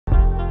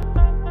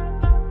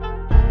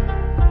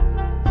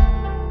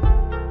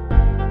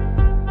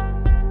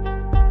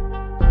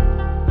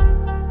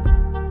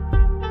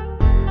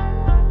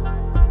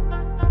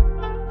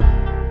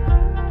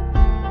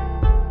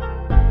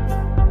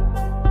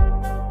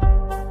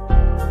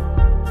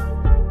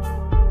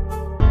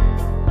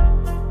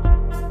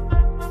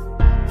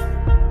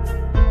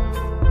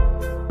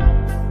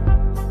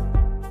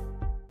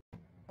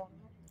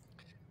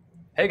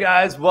Hey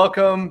guys,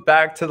 welcome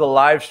back to the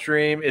live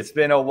stream. It's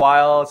been a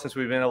while since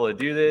we've been able to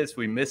do this.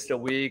 We missed a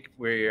week.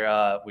 We're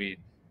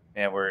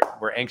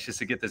anxious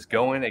to get this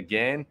going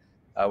again.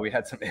 We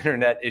had some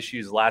internet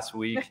issues last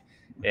week,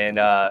 and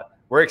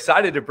we're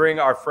excited to bring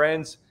our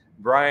friends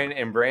Bryan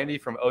and Brandy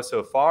from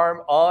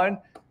OsoFarm on.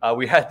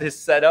 We had this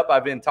set up.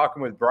 I've been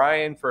talking with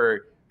Bryan for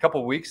a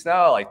couple weeks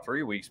now, like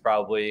 3 weeks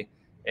probably,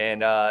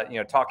 and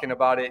talking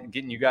about it and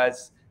getting you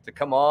guys to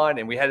come on.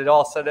 And we had it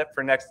all set up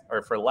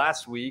for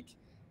last week.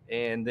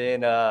 And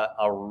then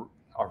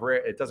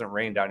it doesn't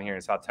rain down here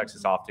in South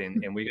Texas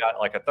often. And we got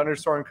like a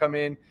thunderstorm come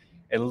in,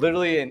 and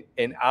literally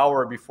an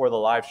hour before the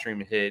live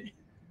stream hit,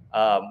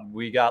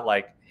 we got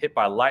like hit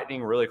by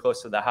lightning really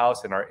close to the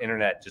house, and our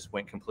internet just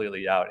went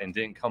completely out and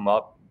didn't come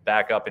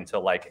back up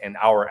until like an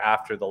hour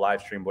after the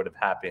live stream would have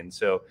happened.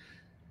 So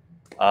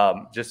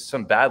just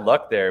some bad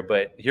luck there,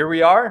 but here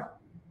we are.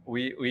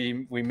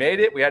 We made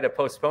it. We had to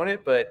postpone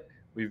it, but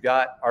we've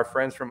got our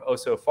friends from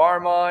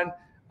OsoFarm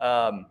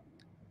on.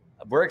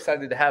 We're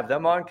excited to have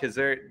them on because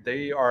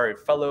they are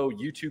fellow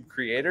YouTube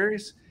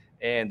creators,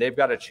 and they've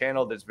got a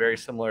channel that's very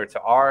similar to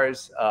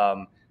ours.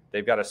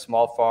 They've got a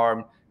small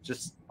farm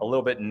just a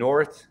little bit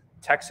north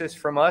Texas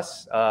from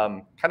us,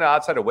 kind of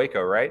outside of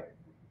Waco, right?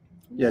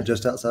 Yeah,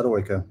 just outside of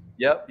Waco.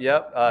 Yep.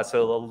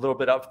 So a little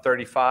bit up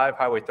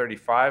Highway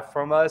 35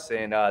 from us,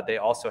 and they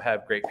also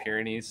have Great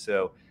Pyrenees.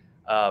 So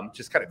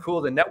just kind of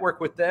cool to network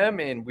with them,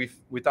 and we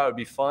thought it would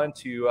be fun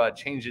to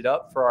change it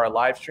up for our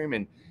live stream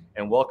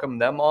and welcome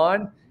them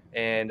on.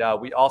 And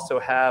we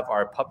also have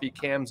our puppy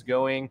cams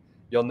going.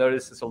 You'll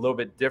notice it's a little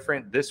bit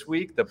different this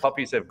week. The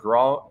puppies have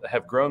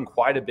grown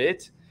quite a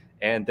bit,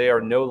 and they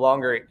are no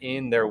longer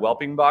in their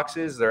whelping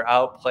boxes. They're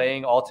out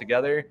playing all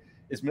together.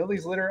 Is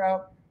Millie's litter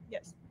out?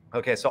 Yes.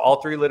 Okay, so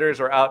all 3 litters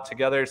are out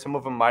together. Some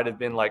of them might have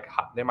been like,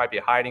 they might be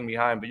hiding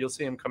behind, but you'll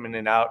see them coming in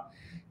and out.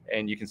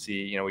 And you can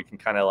see, we can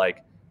kind of like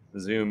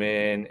zoom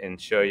in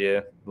and show you.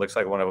 It looks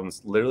like one of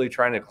them's literally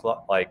trying to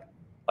like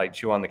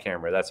chew on the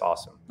camera. That's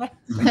awesome.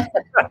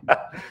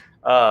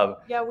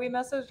 Yeah, we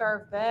messaged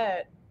our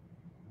vet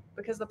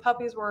because the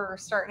puppies were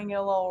starting to get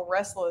a little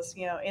restless,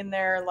 in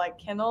their like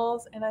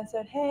kennels. And I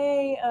said,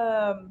 hey,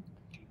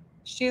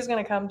 she's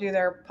going to come do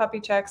their puppy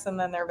checks and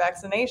then their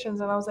vaccinations.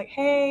 And I was like,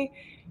 hey,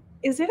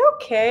 is it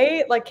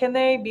okay? Like, can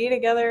they be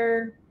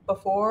together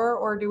before,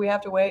 or do we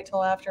have to wait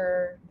till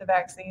after the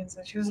vaccines?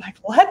 And she was like,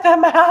 let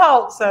them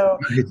out. So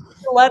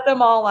let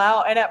them all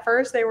out. And at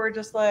first they were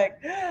just like,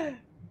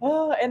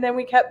 oh, and then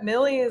we kept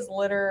Millie's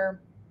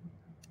litter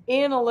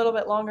in a little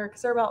bit longer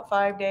because they're about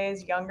 5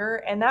 days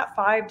younger, and that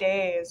 5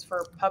 days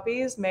for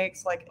puppies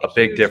makes like a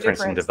big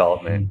difference in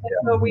development. And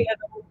so we had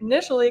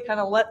initially kind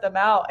of let them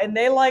out, and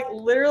they like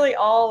literally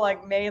all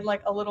like made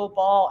like a little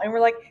ball, and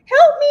we're like,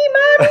 help me,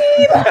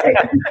 mommy.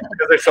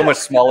 Because they're so much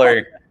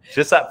smaller.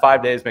 Just that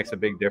 5 days makes a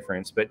big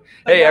difference. But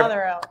hey, now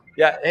they're out.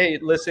 Yeah, hey,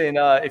 listen,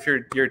 if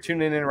you're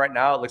tuning in right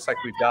now, it looks like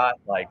we've got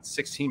like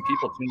 16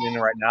 people tuning in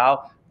right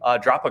now.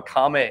 Drop a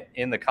comment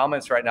in the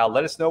comments right now.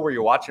 Let us know where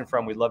you're watching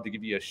from. We'd love to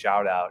give you a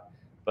shout out.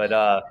 But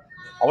I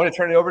want to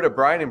turn it over to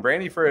Bryan and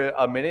Brandy for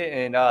a minute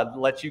and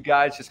let you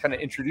guys just kind of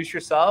introduce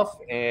yourself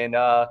and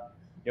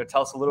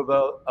tell us a little bit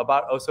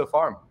about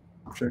OsoFarm.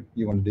 Sure.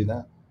 You want to do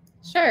that?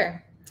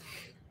 Sure.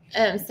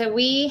 So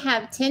we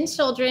have 10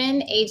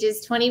 children,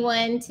 ages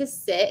 21 to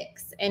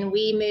 6, and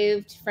we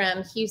moved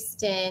from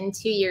Houston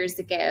 2 years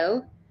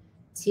ago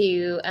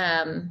to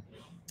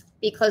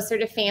be closer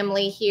to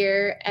family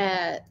here,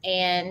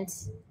 and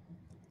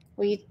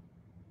we.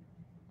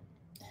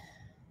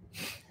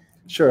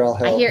 Sure, I'll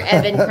help. I hear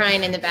Evan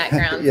crying in the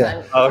background.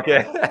 Yeah. So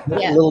okay.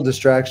 Yeah. A little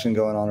distraction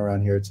going on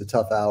around here. It's a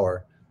tough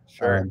hour.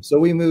 Sure. So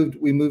we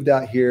moved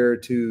out here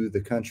to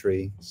the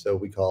country, so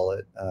we call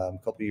it, a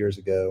couple of years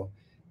ago,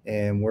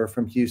 and we're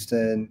from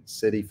Houston,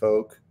 city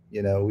folk.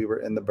 We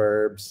were in the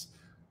burbs,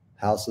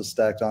 houses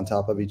stacked on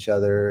top of each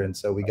other, and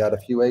so we got a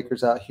few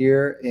acres out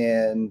here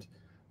and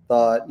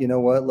thought, you know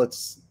what,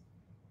 let's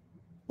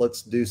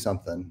do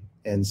something.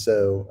 And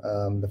so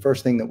the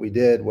first thing that we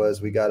did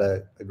was we got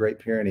a Great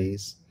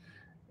Pyrenees,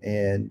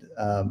 and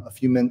a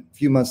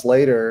few months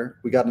later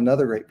we got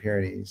another Great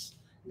Pyrenees.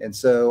 And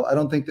so I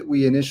don't think that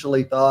we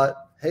initially thought,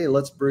 hey,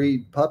 let's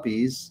breed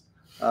puppies.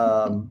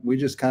 We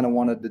just kind of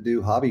wanted to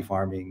do hobby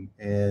farming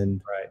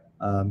and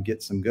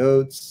get some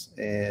goats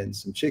and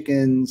some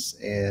chickens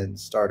and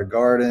start a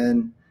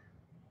garden,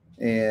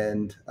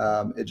 and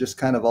it just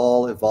kind of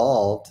all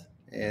evolved.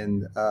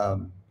 And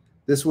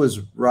this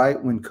was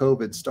right when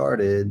COVID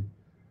started.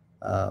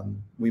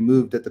 We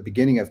moved at the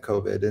beginning of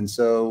COVID. And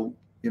so,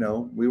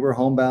 we were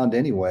homebound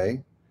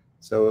anyway.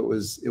 So it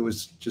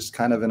was just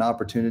kind of an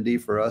opportunity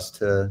for us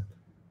to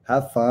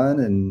have fun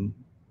and,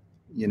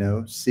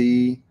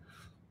 see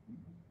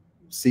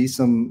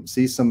some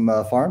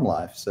farm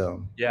life.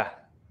 So, Yeah.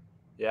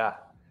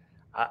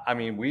 I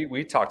mean,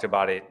 we talked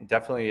about it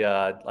definitely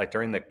like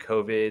during the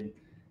COVID,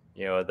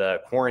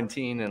 the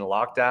quarantine and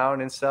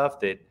lockdown and stuff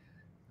that,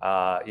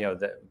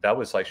 that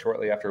was like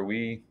shortly after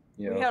we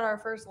had our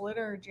first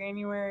litter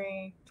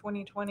January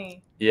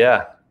 2020.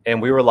 Yeah.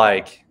 And we were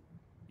like,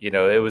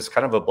 it was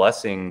kind of a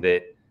blessing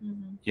that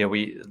you know,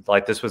 we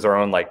like this was our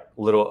own like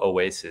little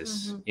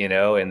oasis, you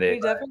know, and we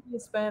definitely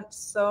spent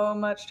so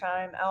much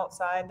time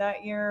outside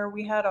that year.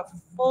 We had a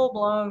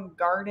full-blown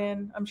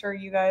garden. I'm sure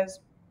you guys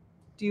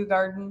do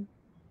garden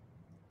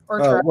or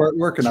try. We're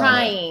working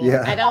on it.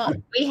 Yeah.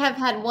 We have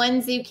had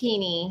one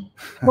zucchini.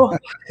 Well,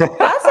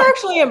 that's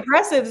actually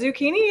impressive.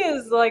 Zucchini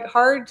is like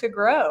hard to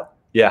grow.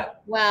 Yeah.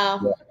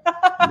 Wow.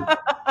 Yeah.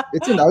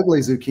 It's an ugly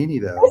zucchini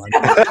though.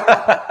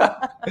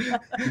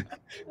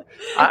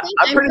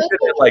 I'm pretty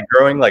good at like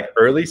growing like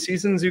early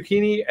season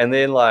zucchini, and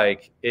then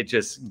like it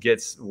just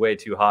gets way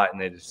too hot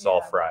and it just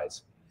all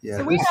fries. Yeah.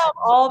 So we have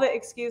all the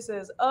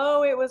excuses.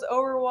 Oh, it was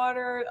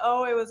overwatered.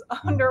 Oh, it was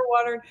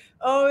underwatered.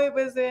 Oh, it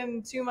was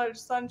in too much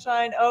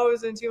sunshine. Oh, it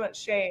was in too much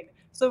shade.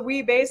 So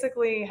we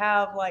basically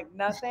have like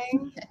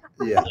nothing.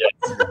 Yeah.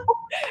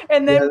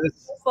 And then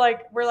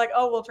we're like,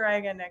 oh, we'll try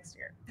again next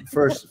year.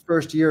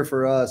 First year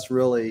for us,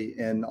 really,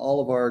 and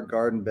all of our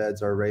garden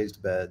beds are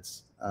raised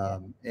beds.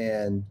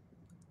 And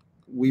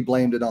we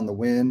blamed it on the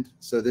wind.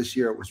 So this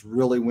year it was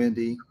really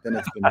windy, then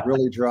it's been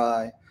really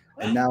dry,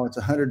 and now it's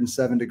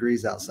 107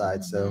 degrees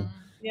outside. So,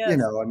 you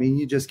know, I mean,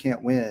 you just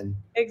can't win.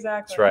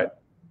 Exactly. That's right.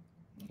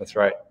 That's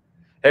right.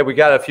 Hey, we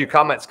got a few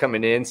comments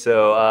coming in.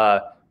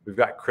 So we've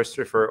got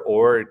Christopher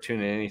Orr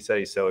tuning in. He said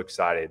he's so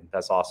excited.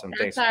 That's awesome.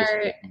 That's Thanks,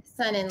 our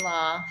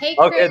son-in-law. Hey,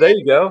 Chris. Okay, there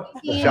you go.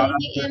 Hey,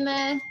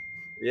 Emma.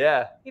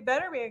 Yeah. He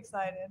better be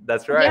excited.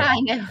 That's right.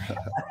 Yeah,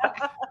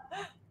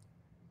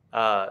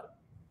 I know.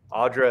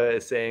 Audra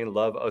is saying,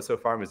 love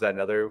OsoFarm. Is that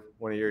another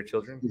one of your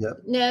children?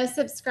 Yep. No,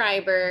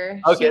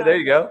 subscriber. Okay, there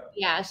you go.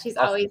 Yeah, she's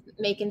Awesome. always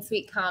making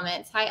sweet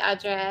comments. Hi,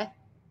 Audra.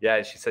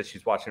 Yeah, she said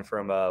she's watching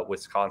from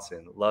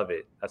Wisconsin. Love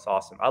it. That's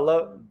awesome. I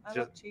love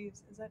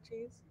cheese. Is that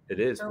cheese? It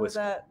is. Or was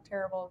that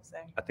terrible to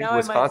say? I think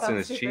Wisconsin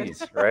is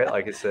cheese, right?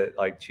 Like it's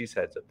like cheese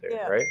heads up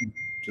there, right?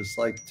 Just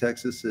like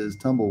Texas is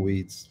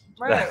tumbleweeds.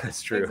 Right.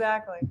 That's true.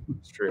 Exactly.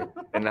 It's true.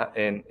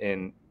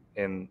 And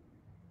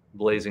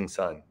blazing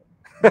sun.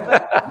 but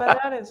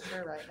that is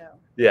true right now.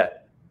 Yeah.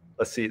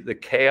 Let's see. The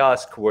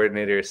chaos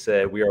coordinator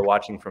said, we are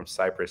watching from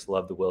Cyprus.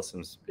 Love the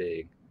Wilsons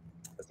big.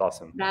 That's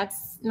awesome.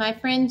 That's my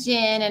friend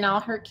Jen and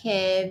all her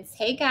kids.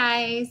 Hey,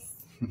 guys.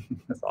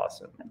 That's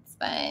awesome. That's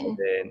fun.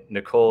 And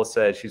Nicole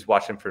said she's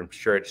watching from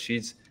church.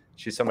 She's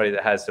somebody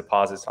that has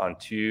deposits on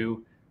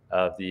 2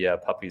 of the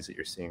puppies that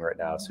you're seeing right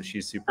now. So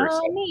she's super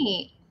excited. Oh,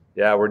 neat.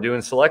 Yeah, we're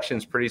doing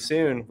selections pretty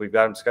soon. We've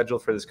got them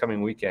scheduled for this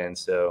coming weekend.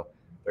 So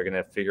they're going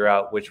to figure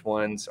out which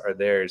ones are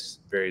theirs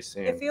very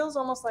soon. It feels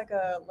almost like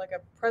a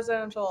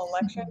presidential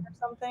election or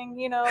something,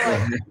 you know,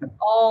 like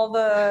all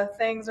the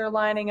things are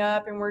lining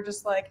up and we're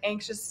just like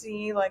anxious to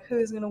see like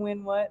who's going to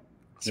win what.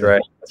 That's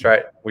right. That's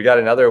right. We got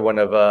another one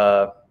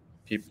of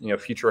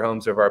future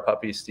homes of our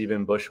puppy,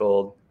 Stephen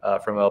Bushhold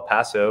from El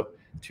Paso,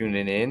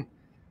 tuning in.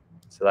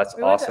 So that's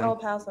we awesome. We went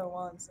to El Paso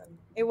once and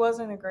it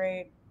wasn't a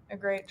great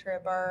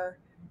trip. Our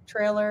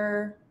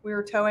trailer, we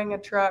were towing a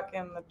truck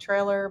and the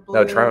trailer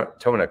blew. No,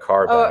 towing a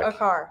car back. Oh, a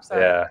car.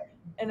 Sorry. Yeah.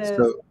 And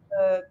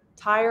the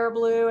tire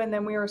blew and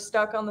then we were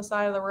stuck on the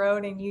side of the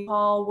road and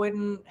U-Haul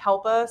wouldn't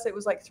help us. It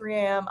was like 3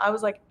 a.m. I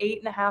was like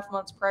 8.5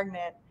 months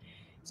pregnant.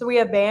 So we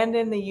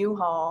abandoned the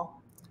U-Haul.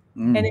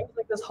 And it was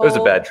like this whole, it was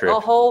a bad trip. A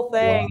whole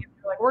thing.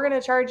 Yeah. Like, we're going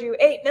to charge you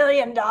 $8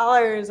 million.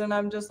 And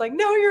I'm just like,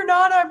 no, you're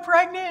not. I'm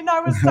pregnant. And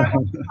I was stuck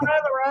on the side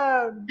of the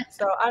road.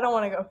 So I don't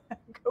want to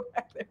go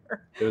back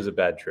there. It was a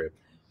bad trip.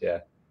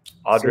 Yeah.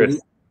 Audrey, so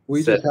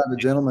we just had a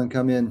gentleman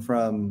come in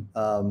from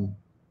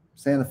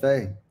Santa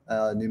Fe,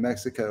 New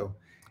Mexico.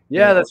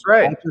 Yeah, and that's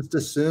right. I just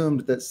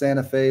assumed that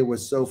Santa Fe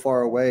was so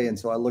far away. And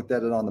so I looked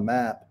at it on the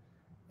map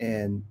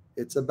and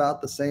it's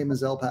about the same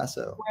as El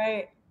Paso.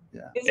 Right.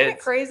 Yeah. Isn't it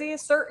crazy?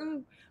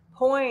 Certain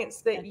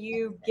points that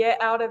you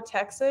get out of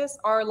Texas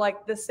are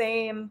like the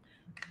same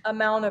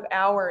amount of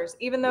hours,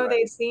 even though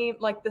they seem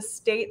like the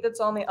state that's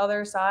on the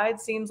other side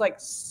seems like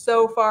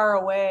so far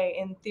away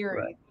in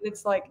theory. Right.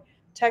 It's like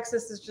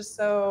Texas is just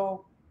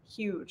so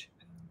huge.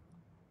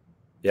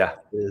 Yeah.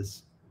 It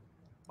is.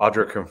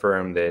 Audra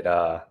confirmed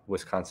that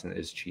Wisconsin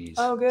is cheese.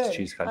 Oh, good. It's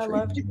cheese country. I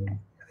love cheese.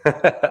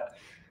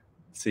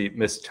 See,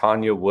 Miss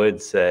Tanya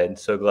Wood said,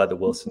 so glad the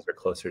Wilsons are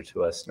closer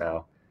to us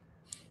now.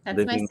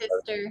 That's my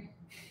sister.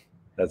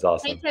 That's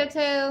awesome. Hey,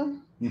 Toto.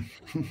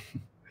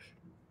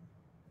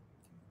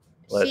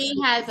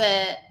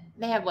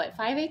 They have what,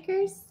 5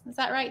 acres? Is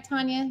that right,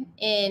 Tanya?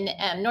 In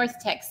North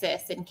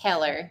Texas, in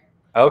Keller.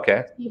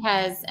 Okay. She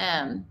has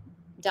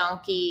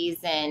donkeys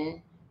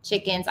and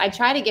chickens. I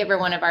try to give her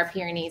one of our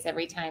Pyrenees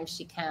every time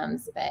she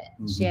comes, but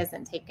she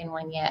hasn't taken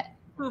one yet.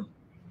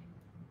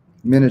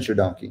 Miniature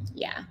donkey.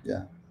 Yeah.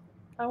 Yeah.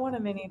 I want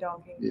a mini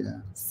donkey. Yeah.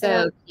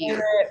 So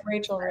cute.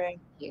 Rachel Ray.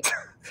 Cute.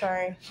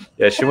 Sorry.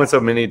 Yeah, she wants a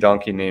mini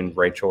donkey named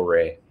Rachel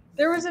Ray.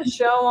 There was a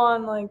show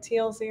on like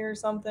TLC or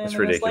something, That's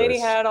and this lady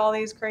ridiculous. had all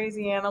these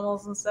crazy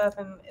animals and stuff,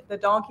 and the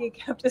donkey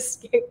kept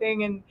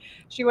escaping, and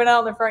she went out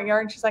in the front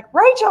yard and she's like,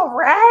 Rachel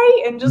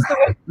Ray, and just the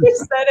way she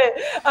said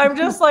it, I'm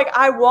just like,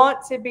 I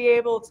want to be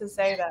able to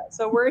say that.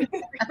 So we're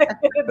either gonna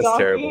get a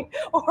donkey terrible.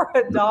 or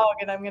a dog,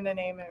 and I'm gonna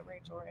name it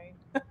Rachel Ray.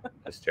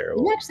 That's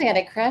terrible. You actually had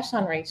a crush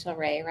on Rachel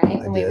Ray, right?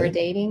 When we were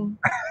dating.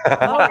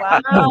 Oh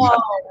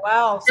wow,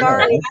 wow.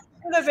 Sorry.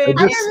 That should have been,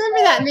 I don't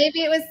remember that.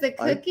 Maybe it was the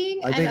cooking.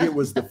 I think it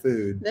was the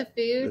food. The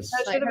food.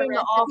 that like should have her been the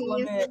off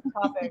recipes. limit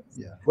topics.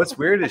 Yeah. What's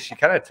weird is she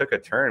kind of took a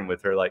turn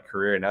with her like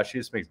career. Now she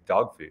just makes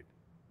dog food.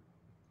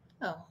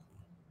 Oh.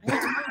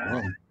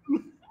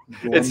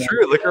 It's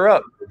true. Look her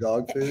up.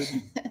 Dog food.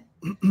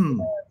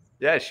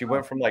 Yeah, she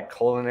went from like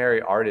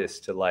culinary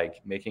artist to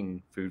like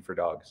making food for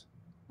dogs.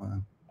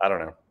 Wow. I don't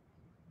know.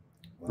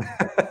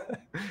 Wow.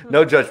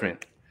 No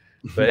judgment.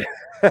 But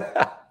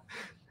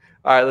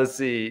all right, let's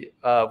see.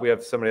 We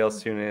have somebody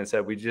else tuning in and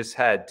said we just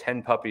had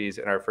 10 puppies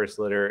in our first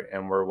litter,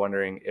 and we're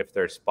wondering if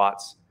their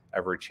spots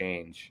ever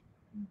change.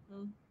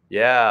 Mm-hmm.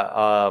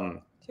 Yeah.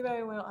 Too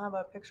bad we don't have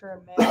a picture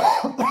of May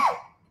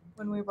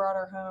when we brought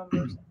her home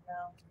versus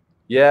now.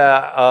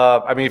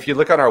 Yeah. I mean, if you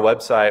look on our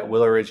website,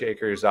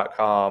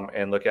 willowridgeacres.com,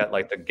 and look at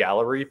like the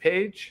gallery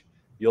page,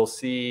 you'll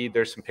see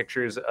there's some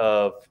pictures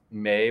of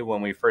May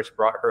when we first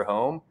brought her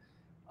home.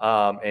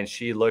 And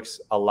she looks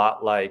a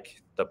lot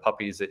like the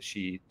puppies that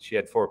she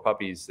had 4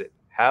 puppies that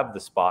have the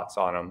spots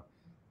on them,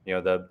 you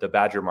know, the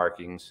badger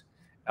markings.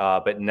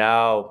 But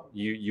now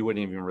you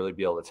wouldn't even really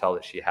be able to tell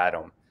that she had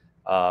them.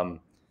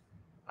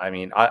 I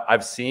mean,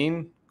 I've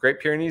seen Great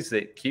Pyrenees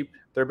that keep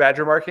their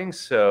badger markings,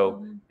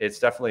 so it's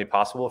definitely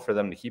possible for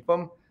them to keep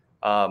them.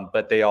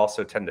 But they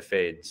also tend to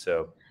fade.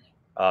 So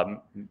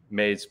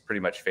May's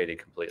pretty much faded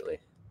completely.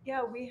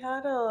 Yeah,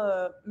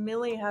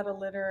 Millie had a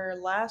litter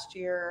last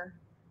year,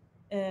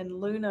 and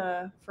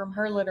Luna from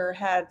her litter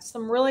had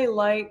some really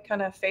light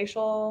kind of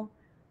facial,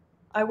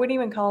 I wouldn't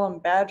even call them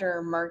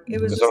badger mark. It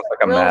was just like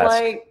a real mask.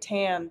 light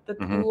tan, the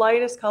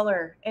lightest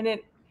color. And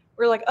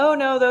we're like, oh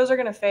no, those are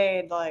gonna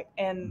fade. Like,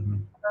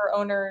 and our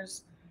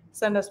owners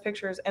send us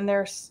pictures and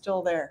they're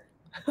still there.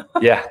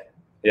 Yeah.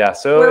 Yeah.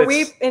 So where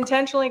we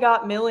intentionally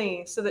got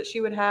Millie so that she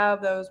would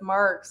have those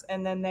marks,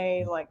 and then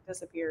they like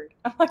disappeared.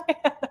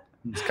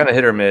 It's kind of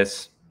hit or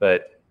miss,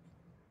 but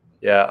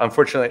yeah,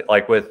 unfortunately,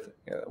 like with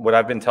what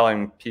I've been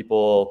telling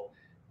people,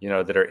 you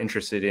know, that are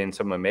interested in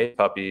some of May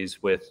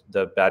puppies with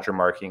the badger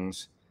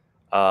markings,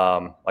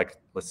 like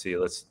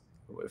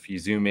if you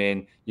zoom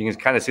in, you can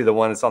kind of see the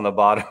one that's on the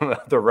bottom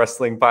of the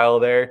wrestling pile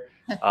there.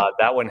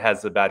 That one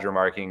has the badger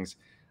markings,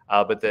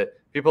 but the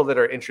people that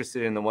are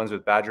interested in the ones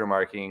with badger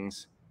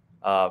markings,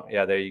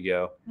 yeah, there you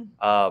go.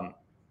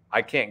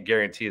 I can't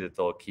guarantee that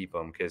they'll keep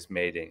them because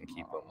May didn't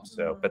keep them.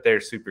 So, but they're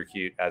super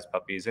cute as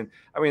puppies, and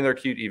I mean they're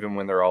cute even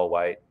when they're all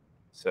white.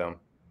 So,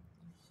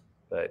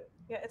 but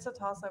yeah, it's a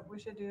toss up. We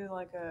should do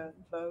like a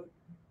vote.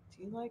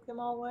 Do you like them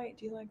all white?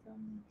 Do you like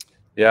them?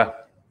 Yeah.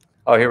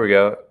 Oh, here we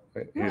go.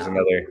 Here's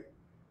another.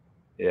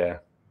 Yeah,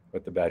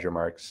 with the badger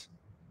marks.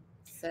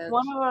 So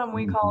one of them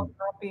we call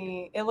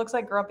Grumpy. It looks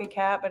like Grumpy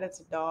Cat, but it's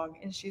a dog,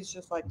 and she's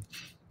just like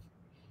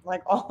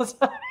all the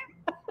time.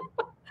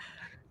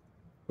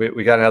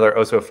 We got another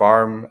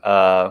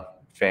OsoFarm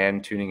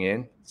fan tuning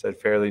in. Said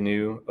fairly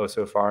new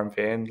OsoFarm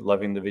fan,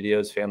 loving the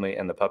videos, family,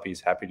 and the puppies.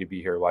 Happy to be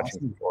here watching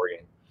from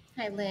Oregon.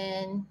 Hi,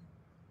 Lynn.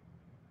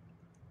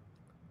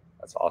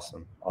 That's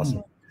awesome.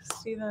 Awesome.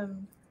 See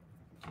them.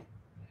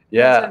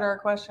 Yeah. Answered our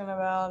question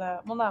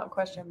about well, not a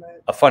question,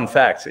 but a fun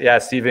fact. Yeah,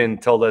 Steven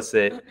told us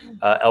that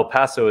El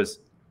Paso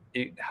is.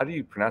 How do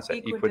you pronounce that?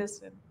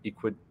 Equidistant.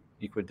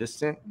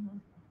 Equidistant.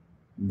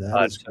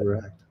 That is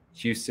correct.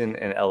 Houston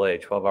and LA,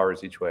 12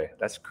 hours each way.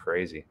 That's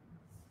crazy.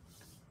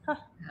 Huh.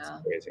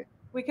 That's crazy.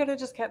 We could have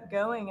just kept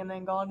going and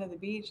then gone to the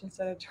beach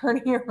instead of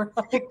turning around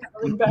and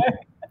coming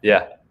back.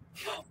 Yeah.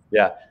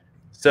 Yeah.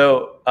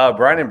 So,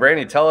 Bryan and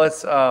Brandy, tell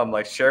us,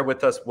 share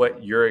with us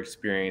what your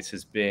experience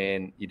has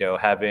been, you know,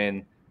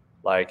 having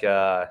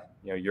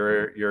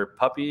your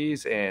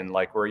puppies and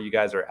like where you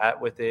guys are at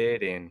with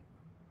it. And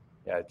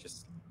yeah,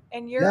 just.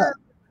 And your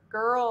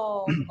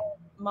girl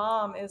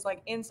mom is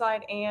like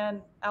inside and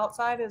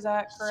outside. Is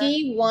that correct?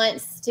 She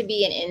wants to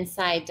be an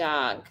inside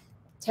dog.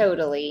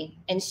 Totally.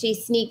 And she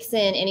sneaks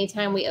in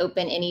anytime we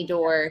open any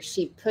door.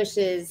 She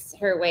pushes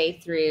her way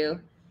through.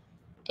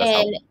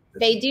 And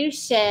they do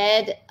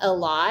shed a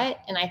lot.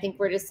 And I think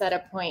we're just at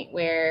a point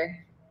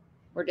where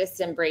we're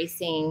just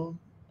embracing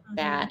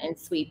that and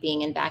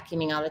sweeping and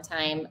vacuuming all the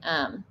time.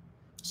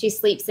 She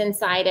sleeps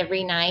inside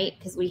every night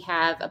because we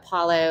have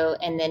Apollo.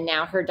 And then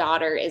now her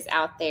daughter is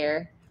out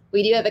there.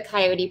 We do have a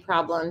coyote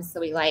problem,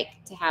 so we like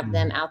to have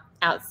them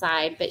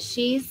outside. But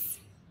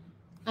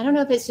I don't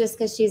know if it's just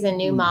because she's a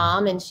new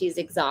mom and she's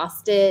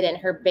exhausted and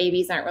her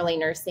babies aren't really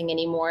nursing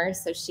anymore.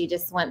 So she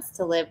just wants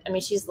to live. I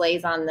mean, she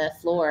lays on the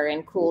floor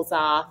and cools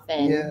off,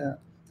 and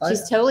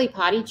she's totally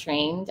potty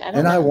trained.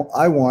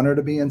 I want her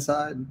to be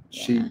inside.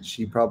 Yeah.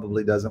 She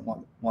probably doesn't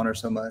want her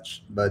so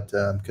much, but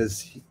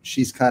because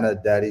she's kind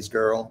of daddy's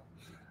girl.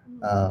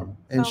 And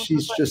Sounds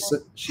she's like just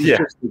it. she's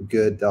just a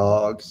good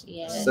dog,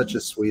 such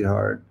a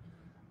sweetheart.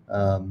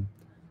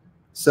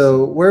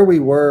 So where we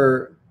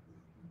were,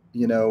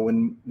 you know,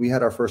 when we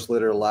had our first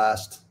litter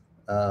last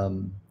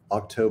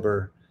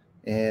October,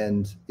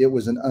 and it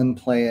was an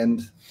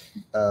unplanned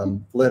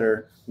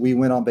litter. We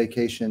went on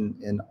vacation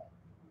in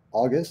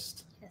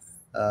August,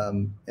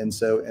 and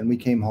we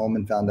came home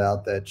and found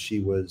out that she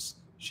was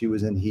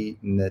in heat,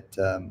 and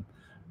that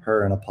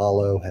her and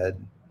Apollo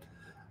had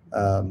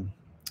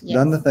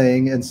done the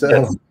thing, and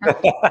so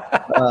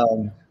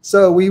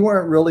so we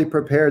weren't really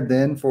prepared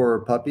then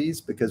for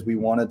puppies because we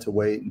wanted to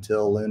wait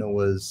until Luna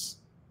was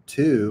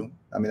 2.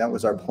 I mean, that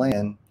was our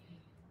plan.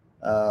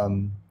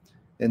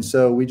 And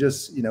so we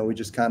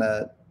just kind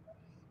of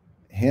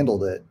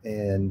handled it,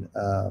 and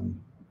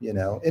you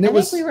know, and I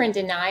think we were in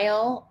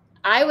denial.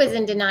 I was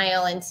in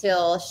denial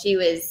until she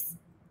was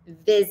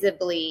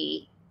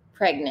visibly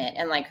pregnant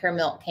and like her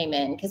milk came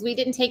in, because we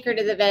didn't take her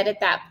to the vet at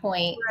that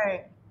point.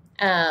 Right.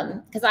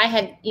 Because I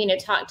had, you know,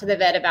 talked to the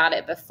vet about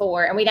it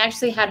before, and we'd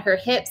actually had her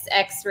hips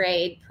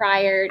x-rayed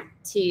prior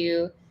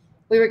to,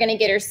 we were going to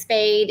get her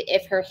spayed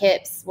if her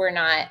hips were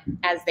not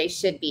as they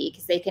should be,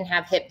 because they can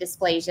have hip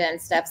dysplasia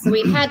and stuff. So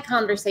we'd had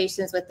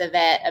conversations with the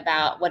vet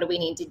about what do we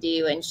need to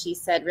do. And she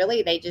said,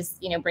 really, they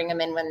just, you know, bring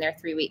them in when they're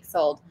 3 weeks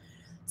old.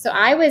 So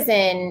I was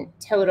in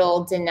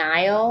total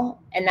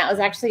denial. And that was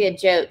actually a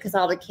joke, because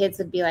all the kids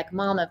would be like,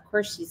 Mom, of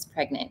course she's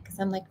pregnant. Because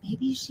I'm like,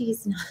 maybe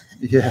she's not.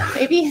 Yeah.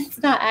 Maybe it's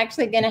not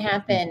actually going to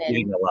happen.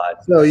 And, a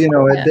lot. So, you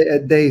know,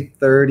 at day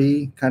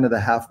 30, kind of the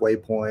halfway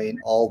point,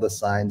 all the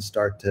signs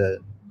start to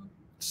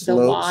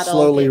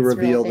slowly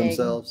reveal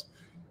themselves.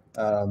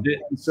 Did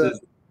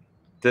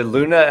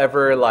Luna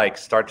ever like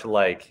start to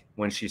like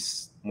when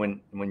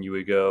when you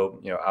would go,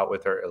 you know, out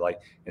with her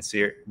like and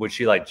see her, would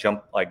she like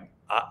jump like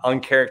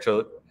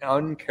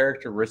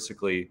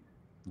uncharacteristically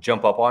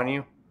jump up on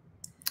you?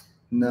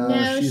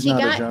 No, she's she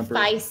not got a jumper.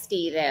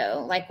 feisty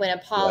though. Like when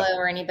Apollo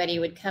or anybody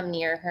would come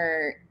near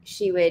her,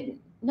 she would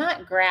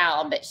not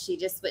growl, but she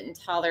just wouldn't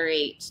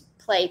tolerate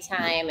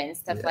playtime and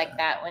stuff like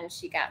that when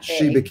she got big.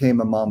 She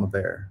became a mama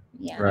bear.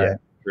 Yeah. Right. Yeah,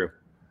 true.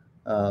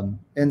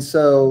 And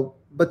so,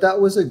 but that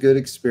was a good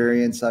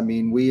experience. I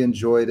mean, we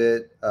enjoyed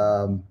it.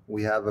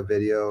 We have a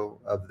video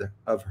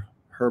of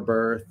her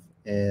birth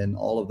and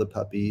all of the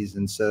puppies.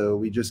 And so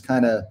we just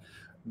kind of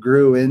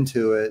grew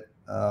into it.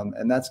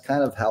 And that's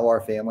kind of how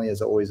our family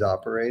has always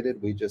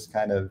operated. We just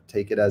kind of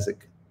take it as it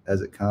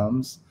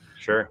comes.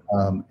 Sure.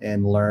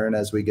 And learn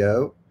as we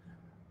go.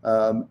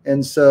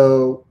 And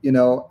so, you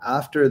know,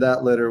 after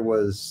that litter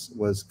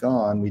was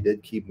gone, we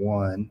did keep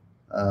one,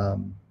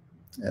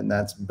 and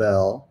that's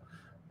Belle.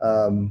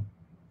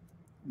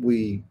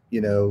 We,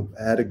 you know,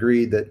 had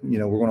agreed that, you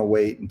know, we're going to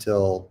wait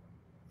until,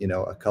 you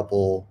know, a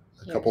couple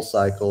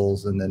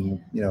cycles, and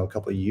then, you know, a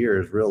couple of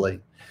years really.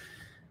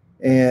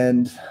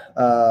 And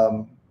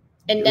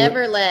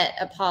never let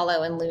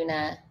Apollo and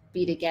Luna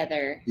be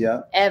together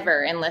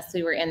ever, unless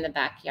we were in the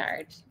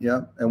backyard.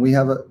 And we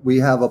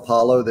have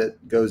Apollo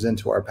that goes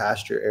into our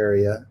pasture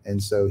area,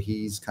 and so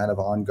he's kind of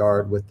on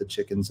guard with the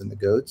chickens and the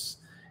goats,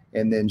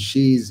 and then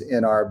she's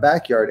in our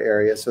backyard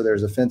area, so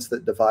there's a fence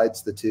that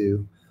divides the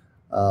two,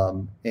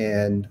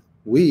 and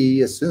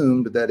we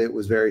assumed that it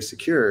was very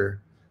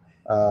secure,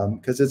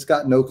 because it's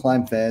got no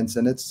climb fence,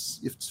 and it's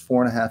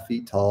 4.5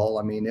 feet tall.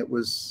 I mean, it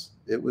was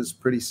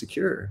pretty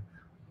secure.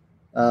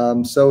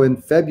 So in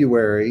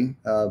February,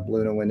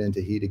 Luna went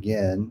into heat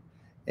again,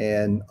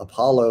 and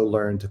Apollo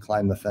learned to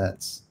climb the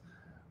fence.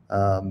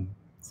 So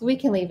we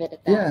can leave it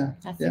at that. Yeah,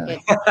 that's a good.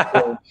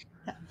 So,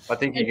 I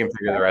think you can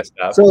figure the rest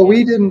out. So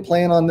we didn't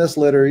plan on this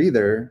litter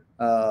either.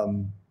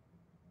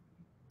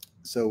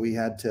 So we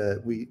had to.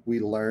 We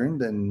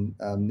learned and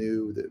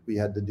knew that we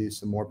had to do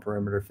some more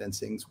perimeter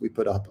fencings. We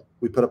put up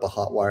a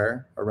hot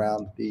wire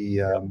around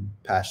the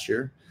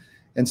pasture,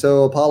 and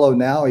so Apollo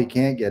now he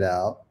can't get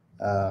out.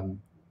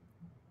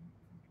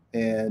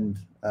 And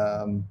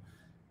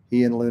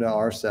he and Luna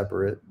are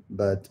separate,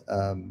 but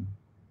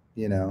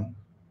you know,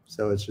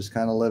 so it's just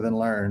kind of live and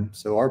learn.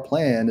 So our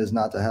plan is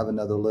not to have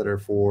another litter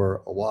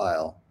for a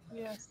while.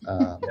 Yes.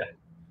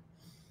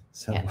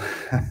 So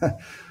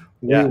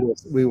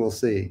we will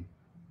see.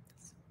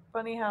 It's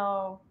funny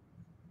how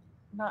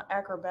not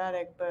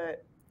acrobatic,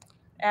 but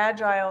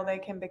agile they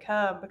can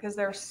become, because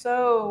they're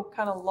so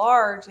kind of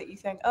large that you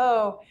think,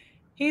 oh,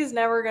 he's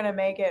never going to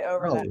make it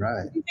over that.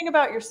 Right. You think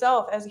about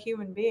yourself as a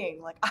human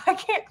being. Like, I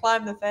can't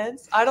climb the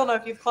fence. I don't know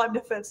if you've climbed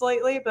a fence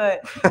lately, but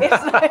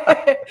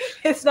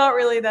it's not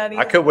really that easy.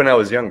 I could when I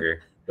was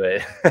younger,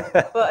 but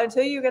but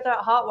until you get that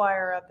hot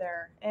wire up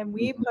there, and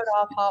we put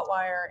off hot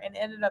wire and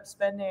ended up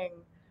spending,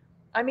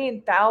 I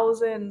mean,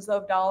 thousands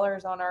of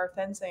dollars on our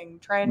fencing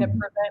trying to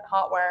prevent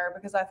hot wire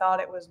because I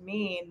thought it was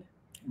mean.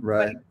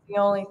 Right. But it's the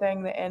only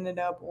thing that ended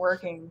up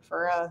working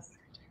for us.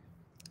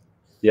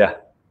 Yeah.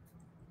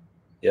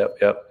 Yep.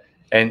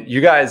 And you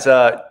guys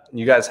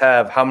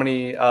have how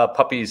many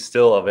puppies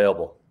still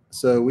available?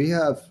 So we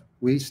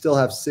still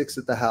have 6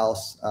 at the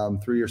house.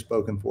 3 are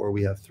spoken for.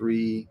 We have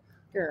 3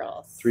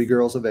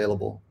 girls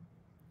available,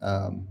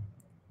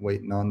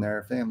 waiting on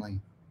their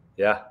family.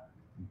 Yeah.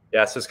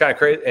 Yeah. So it's kind of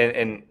crazy.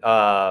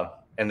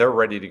 And they're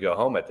ready to go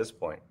home at this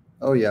point.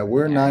 Oh yeah.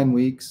 We're 9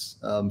 weeks.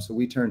 So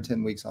we turned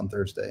 10 weeks on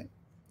Thursday.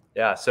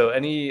 Yeah. So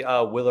any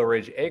Willow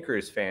Ridge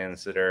Acres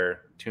fans that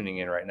are tuning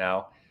in right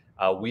now,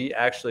 we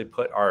actually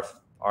put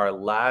our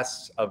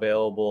last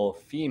available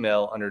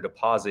female under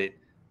deposit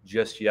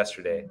just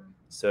yesterday.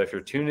 So if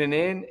you're tuning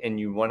in and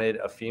you wanted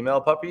a female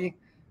puppy,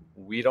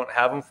 we don't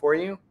have them for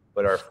you,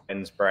 but our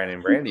friends Bryan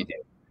and Brandy do.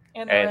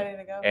 And they're ready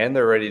to go. And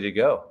they're ready to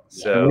go.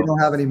 So and we don't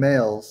have any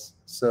males.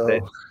 So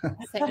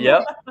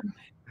yep.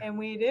 And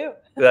we do.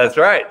 That's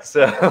right.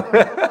 So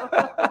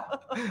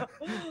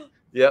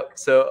yep.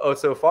 So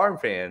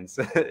OsoFarm fans,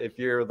 if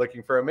you're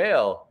looking for a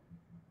male,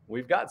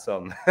 we've got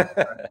some.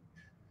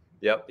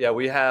 Yep. Yeah,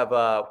 we've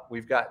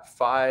got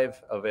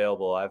 5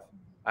 available. I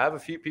have a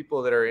few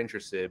people that are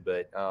interested,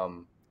 but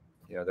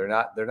you know,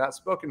 they're not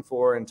spoken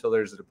for until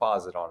there's a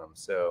deposit on them.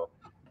 So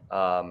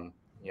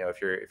you know,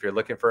 if you're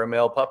looking for a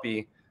male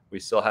puppy, we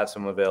still have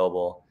some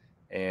available.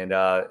 And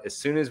as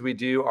soon as we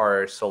do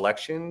our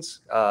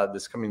selections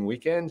this coming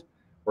weekend,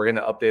 we're going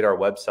to update our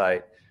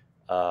website,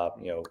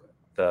 you know,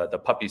 the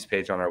puppies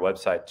page on our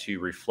website to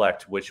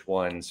reflect which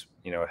ones,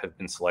 you know, have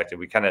been selected.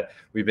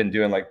 We've been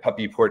doing like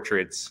puppy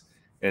portraits,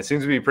 and it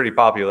seems to be pretty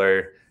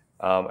popular.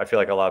 I feel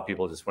like a lot of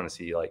people just want to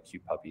see like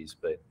cute puppies,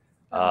 but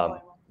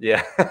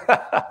yeah.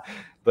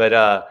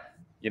 But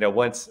you know,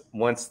 once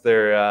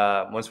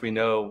we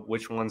know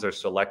which ones are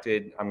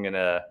selected, I'm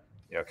gonna,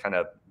 you know, kind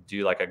of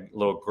do like a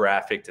little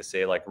graphic to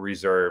say like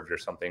reserved or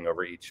something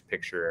over each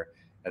picture,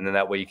 and then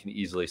that way you can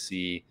easily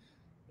see,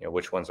 you know,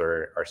 which ones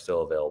are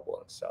still available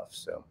and stuff.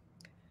 So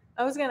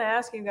I was going to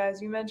ask you guys,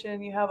 you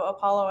mentioned you have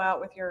Apollo out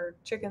with your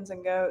chickens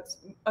and goats.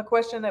 A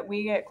question that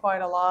we get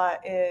quite a lot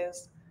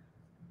is,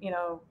 you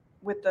know,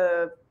 with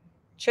the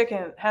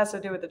chicken, has to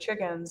do with the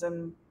chickens.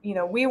 And, you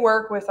know, we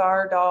work with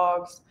our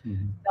dogs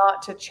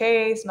not to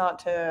chase, not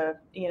to,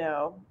 you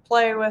know,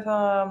 play with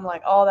them,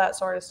 like all that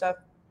sort of stuff.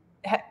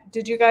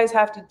 Did you guys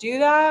have to do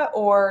that,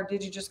 or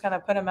did you just kind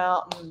of put them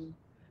out and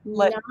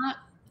let?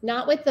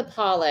 Not with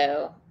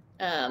Apollo.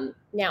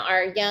 Now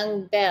our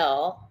young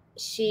Belle,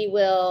 she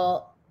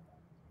will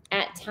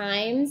at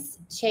times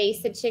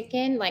chase a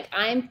chicken. Like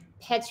I'm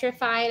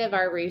petrified of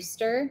our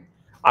rooster.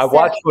 I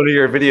watched one of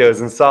your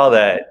videos and saw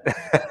that.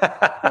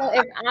 So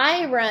if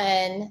I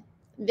run,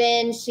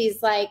 then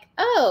she's like,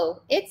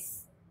 oh, it's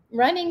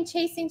running,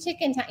 chasing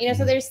chicken time. You know,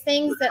 so there's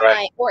things that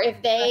like, or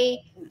if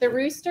the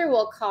rooster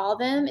will call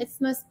them.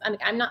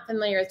 I'm not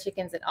familiar with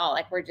chickens at all.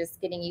 Like we're just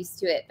getting used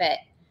to it, but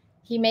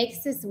he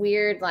makes this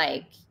weird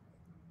like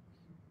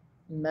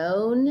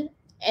moan,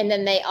 and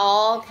then they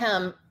all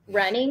come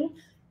running.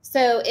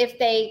 So if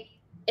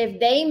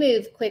they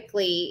move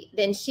quickly,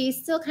 then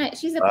she's still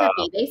she's a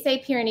puppy. They say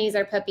Pyrenees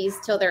are puppies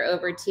till they're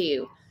over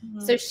 2.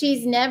 So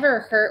she's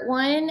never hurt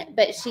one,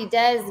 but she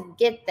does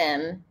get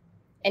them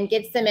and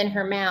gets them in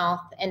her mouth.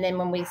 And then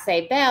when we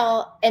say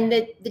Belle, and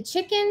the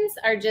chickens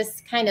are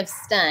just kind of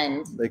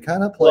stunned. They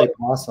kind of play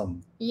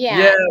possum. Yeah.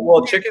 Yeah.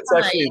 Well, chickens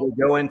actually,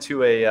 they go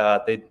into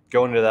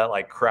that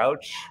like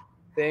crouch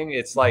thing.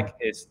 It's like,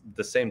 it's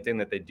the same thing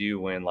that they do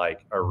when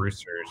like a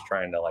rooster is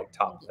trying to like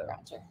top them.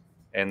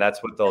 And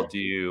that's what they'll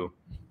do,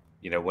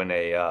 you know, when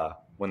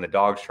the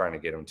dog's trying to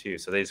get them too.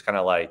 So they just kind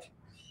of like,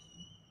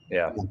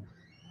 yeah.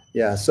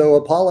 Yeah. So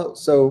Apollo,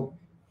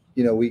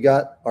 you know, we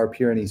got our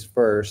Pyrenees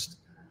first.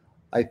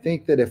 I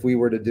think that if we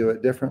were to do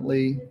it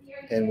differently,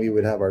 and we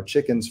would have our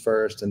chickens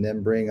first and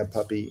then bring a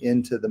puppy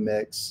into the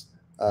mix,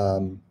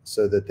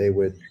 so that they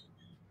would,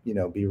 you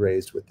know, be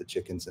raised with the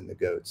chickens and the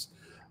goats.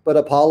 But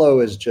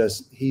Apollo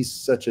is he's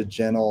such a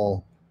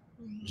gentle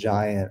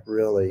giant,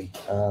 really.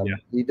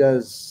 He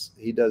does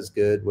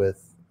good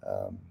with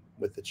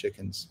the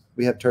chickens.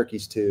 We have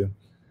turkeys too,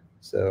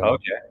 so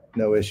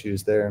no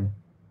issues there.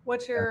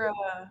 What's your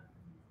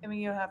I mean,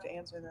 you don't have to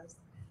answer this.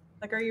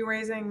 Like, are you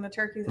raising the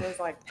turkeys as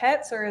like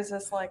pets, or is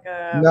this like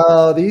a?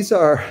 No, these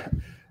are.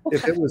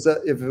 If it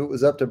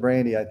was up to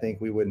Brandy, I think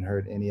we wouldn't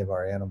hurt any of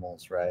our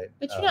animals, right?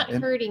 But you're not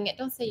hurting it.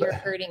 Don't say you're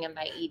hurting them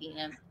by eating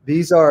them.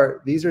 These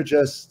are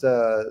just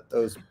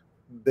those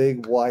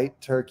big white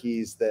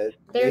turkeys that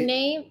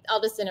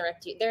I'll just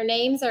interrupt you. Their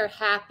names are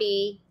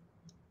Happy,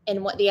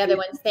 and what the other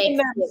one's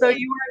Thanksgiving. So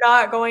you are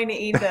not going to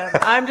eat them.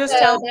 I'm just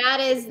telling. That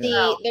is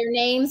their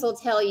names will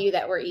tell you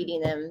that we're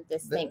eating them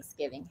this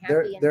Thanksgiving.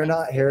 They're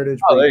not heritage.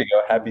 Oh, there you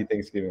go. Happy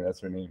Thanksgiving.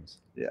 That's their names.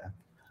 Yeah.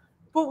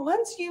 But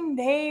once you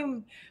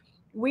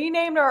we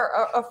named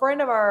a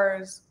friend of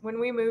ours when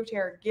we moved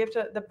here,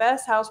 the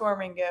best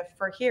housewarming gift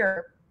for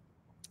here.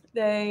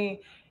 They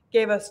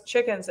gave us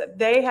chickens that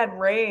they had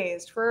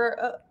raised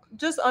for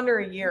just under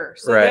a year.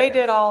 So they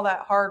did all that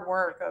hard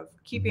work of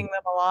keeping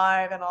them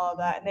alive and all of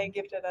that, and they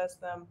gifted us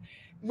them.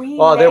 They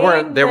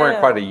weren't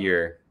quite a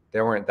year.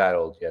 They weren't that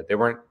old yet.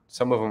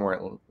 Some of them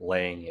weren't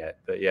laying yet,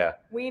 but yeah.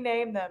 We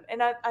named them.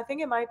 And I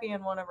think it might be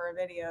in one of our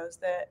videos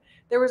that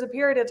there was a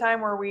period of time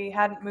where we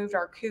hadn't moved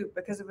our coop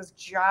because it was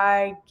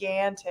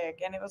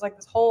gigantic, and it was like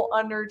this whole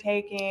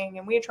undertaking,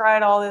 and we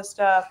tried all this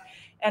stuff,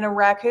 and a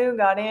raccoon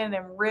got in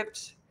and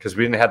ripped. Because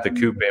we didn't have the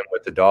coop in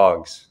with the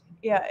dogs.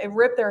 Yeah, it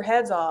ripped their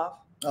heads off.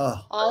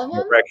 Oh, All of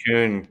The them?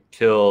 raccoon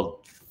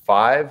killed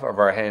 5 of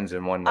our hens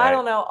in one night. I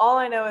don't know. All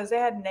I know is they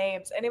had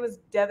names, and it was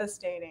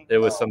devastating. It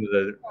was some of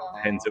the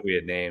hens that we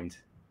had named.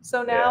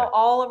 So now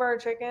all of our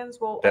chickens,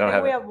 well, They I don't think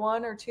have we it. have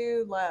 1 or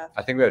 2 left.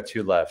 I think we have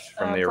 2 left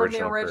from the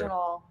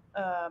original.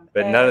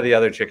 But and none of the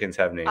other chickens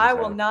have names. I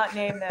will not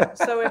name them.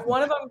 So if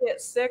one of them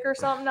gets sick or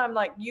something, I'm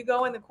like, you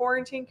go in the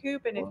quarantine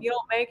coop, and if you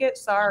don't make it,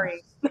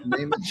 sorry.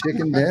 name it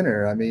chicken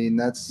dinner. I mean,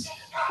 that's,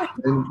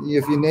 and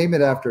if you name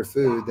it after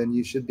food, then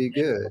you should be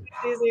good.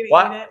 It's easy to eat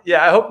Well, it.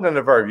 yeah, I hope none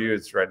of our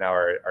viewers right now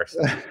are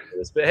sensitive to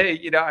this. But hey,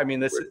 you know, I mean,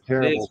 this We're is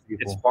terrible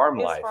people. it's farm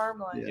It's life,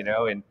 farm life. you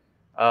know, and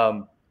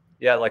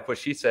yeah, like what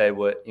she said,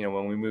 what, you know,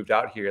 when we moved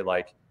out here,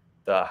 like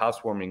the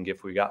housewarming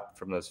gift we got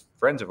from those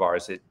friends of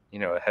ours, it, you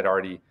know,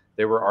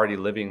 they were already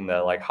living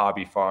the like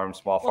hobby farm,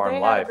 small farm they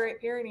life. had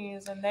Great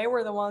Pyrenees, and they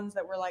were the ones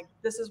that were like,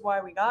 this is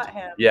why we got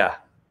him. Yeah.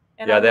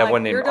 And Yeah, I'm they have like,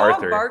 one named your dog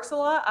Arthur. barks a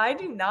lot. I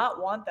do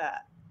not want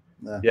that.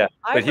 Yeah,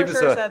 I but he for was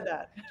sure said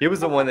that. he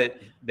was the one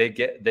that they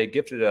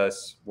gifted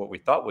us what we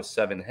thought was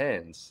 7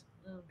 hens,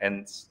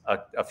 and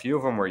a few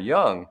of them were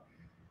young,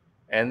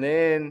 and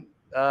then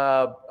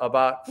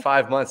about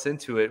 5 months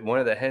into it, one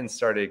of the hens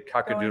started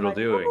cockadoodle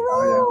doing.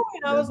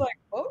 And I was like,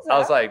 what was that? I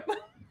was like,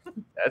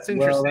 that's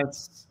interesting. Well,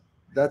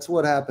 that's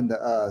what happened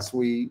to us.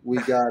 We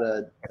got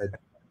a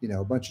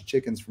bunch of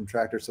chickens from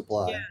Tractor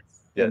Supply,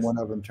 Yes. and one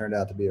of them turned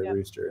out to be a Yeah.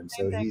 rooster, and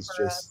so Same thing he's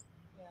for just us.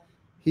 Yeah.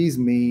 he's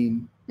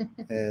mean,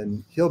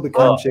 and he'll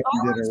become chicken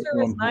Our dinner rooster at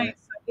was one point. nice.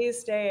 So he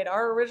stayed.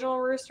 Our original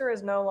rooster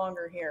is no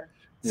longer here.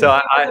 So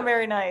He wasn't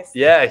very nice.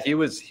 yeah, he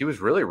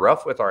was really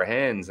rough with our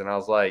hens, and he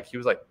was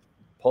like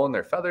pulling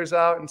their feathers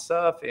out and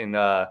stuff, and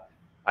I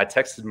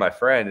texted my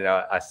friend and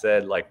I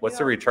said, like, what's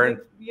the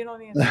return? You don't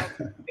need to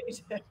tell me. You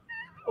did.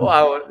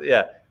 Well,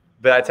 yeah.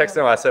 But I texted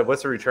him, I said,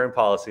 what's the return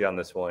policy on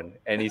this one?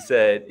 And he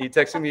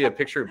texted me a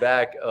picture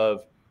back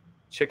of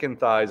chicken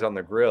thighs on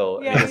the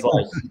grill. Yeah,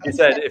 and he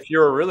said, if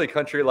you're a really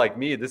country like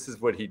me, this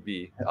is what he'd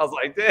be. I was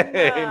like, dang.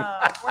 No,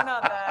 we're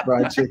not that.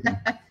 Fried chicken.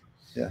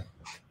 Yeah.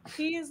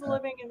 He's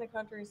living in the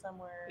country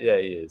somewhere. Yeah,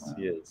 he is.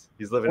 He is.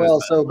 He's living. Well,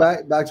 so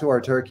back to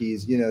our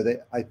turkeys. You know,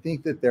 I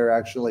think that they're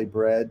actually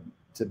bred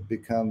to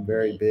become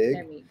very big.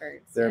 They're meat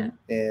birds.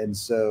 And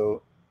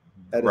so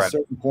at a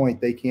certain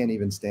point, they can't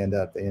even stand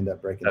up. They end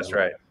up breaking. That's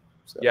right.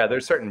 So. Yeah,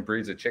 there's certain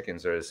breeds of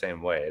chickens that are the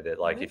same way. That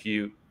like if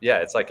you,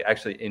 it's like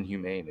actually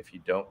inhumane if you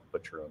don't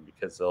butcher them,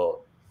 because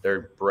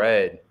they're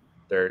bred.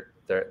 They're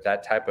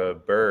that type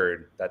of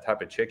bird, that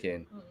type of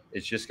chicken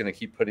is just going to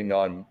keep putting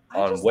on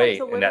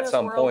weight, and at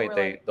some point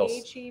they'll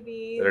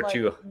HEB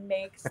too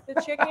makes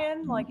the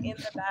chicken like in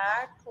the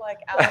back, like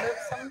out of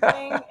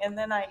something, and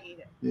then I eat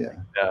it.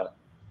 Yeah.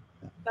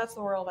 That's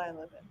the world I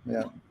live in.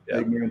 Yeah.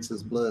 Ignorance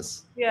is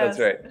bliss. Yes.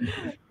 That's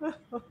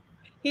right.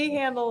 He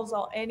handles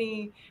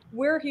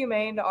we're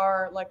humane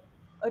to like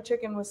a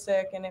chicken was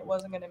sick and it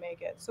wasn't going to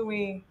make it. So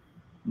he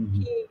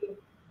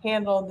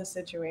handled the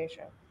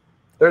situation.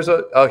 There's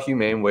a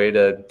humane way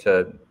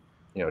to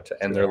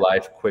end their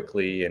life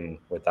quickly and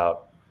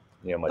without,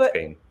 much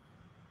pain.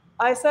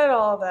 I said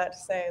all of that to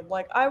say,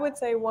 like, I would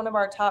say one of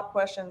our top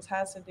questions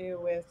has to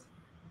do with,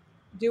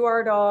 do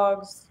our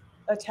dogs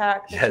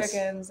attack the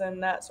chickens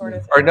and that sort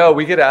of thing? Or no,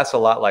 we get asked a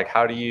lot, like,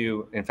 how do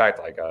you, in fact,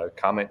 like a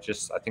comment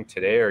just I think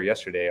today or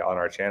yesterday on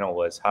our channel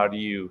was, how do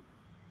you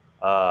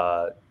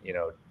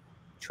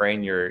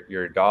train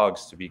your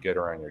dogs to be good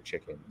around your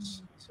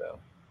chickens? So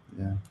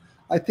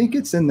I think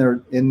it's in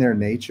their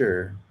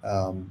nature.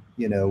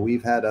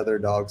 We've had other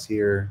dogs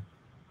here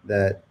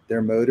that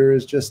their motor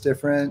is just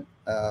different.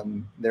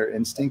 Their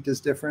instinct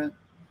is different.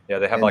 Yeah,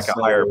 they have like a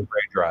higher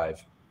prey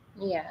drive.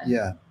 Yeah.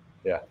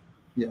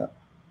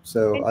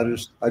 So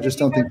I just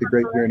don't think the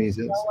Great Pyrenees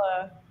is.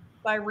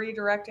 By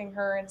redirecting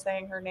her and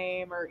saying her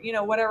name, or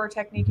whatever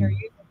technique you're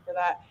using for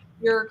that,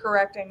 you're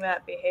correcting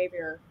that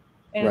behavior.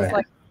 And it's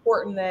like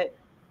important that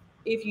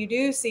if you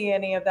do see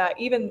any of that,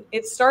 even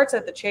it starts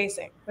at the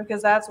chasing,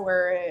 because that's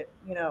where it,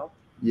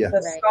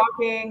 the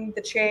stalking,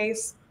 the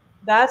chase,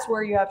 that's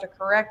where you have to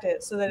correct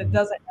it so that it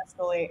doesn't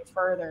escalate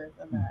further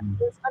than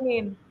that. I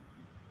mean,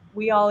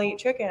 we all eat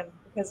chicken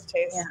because it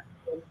tastes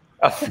good.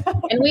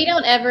 And we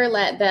don't ever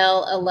let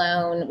Belle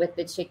alone with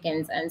the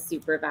chickens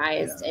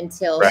unsupervised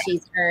until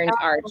she's earned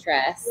our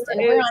trust. And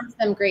we're on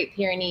some Great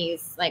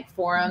Pyrenees like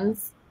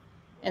forums,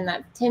 and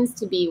that tends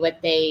to be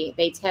what they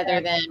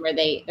tether them, or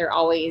they're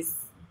always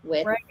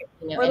with. Or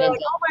they're like,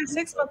 oh, my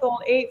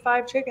 6-month-old ate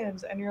 5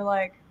 chickens, and you're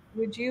like,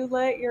 would you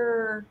let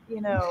your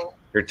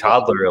your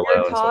toddler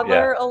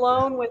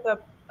alone with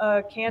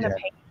a can of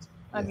paint?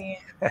 I mean,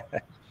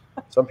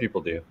 some people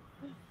do.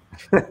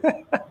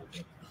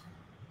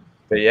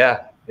 But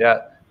yeah.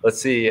 Let's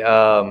see.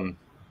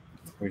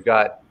 We've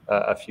got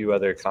a few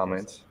other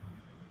comments.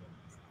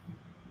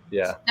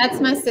 Yeah. That's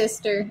my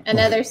sister.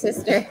 Another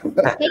sister.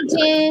 Hey,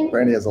 Jen.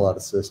 Brandy has a lot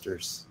of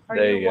sisters.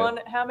 There you go.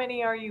 How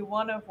many are you?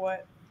 One of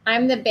what?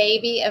 I'm the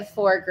baby of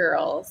 4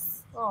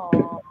 girls.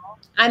 Aww.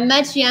 I'm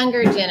much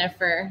younger,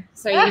 Jennifer.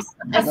 So are you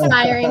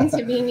aspiring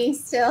to be me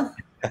still?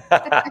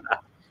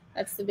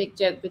 That's the big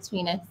joke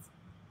between us.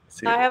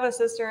 I have a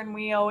sister, and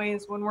we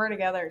always, when we're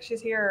together,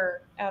 she's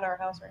here at our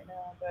house right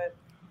now, but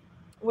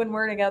when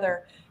we're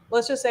together,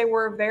 let's just say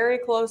we're very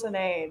close in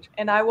age,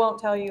 and I won't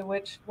tell you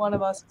which one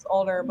of us is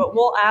older, but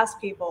we'll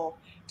ask people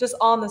just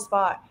on the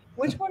spot,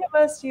 which one of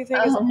us do you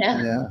think is older?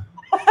 Yeah.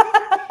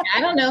 I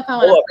don't know if I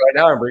Pull want up right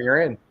now and bring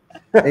her in.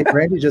 Hey,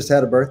 Brandy just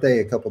had a birthday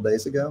a couple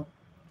days ago.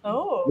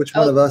 Oh. Which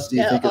one of us do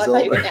you think is I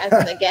thought you were older?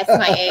 going to guess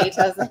my age.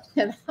 I was like,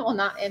 that will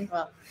not end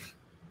well.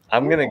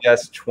 I'm going to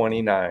guess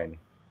 29.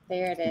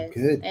 There it is.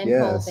 Good And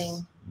guess.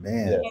 holding.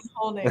 Man. And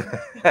holding.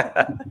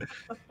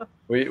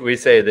 we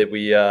say that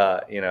we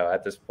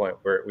at this point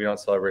we don't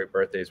celebrate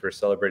birthdays. We're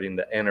celebrating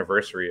the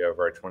anniversary of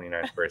our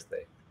 29th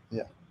birthday.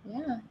 Yeah.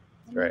 Yeah.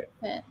 Right.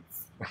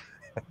 Sense.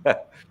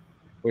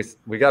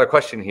 We got a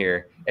question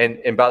here, and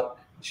about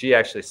she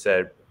actually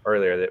said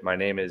earlier that my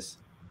name is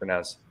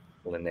pronounced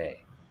Lene.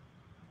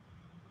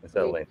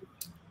 Instead of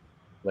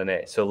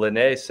Lene. So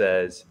Lene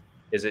says,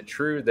 is it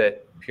true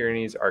that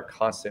Pyrenees are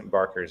constant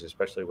barkers,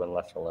 especially when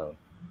left alone?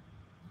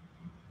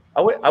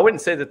 I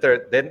wouldn't say that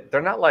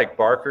they're not like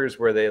barkers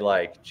where they're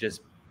not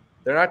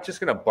just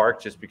going to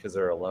bark just because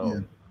they're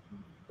alone.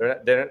 Yeah.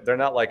 They're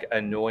not like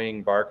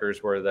annoying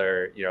barkers where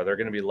they're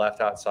going to be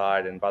left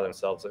outside and by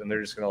themselves, and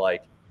they're just going to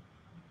like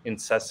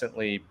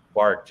incessantly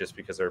bark just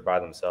because they're by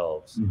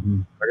themselves.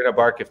 Mm-hmm. They're going to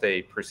bark if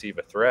they perceive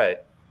a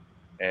threat,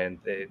 and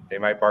they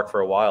might bark for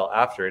a while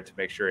after it to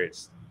make sure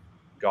it's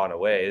gone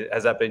away.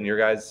 Has that been your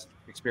guys'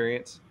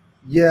 experience?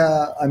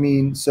 Yeah, I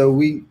mean, so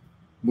we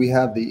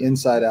have the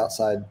inside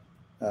outside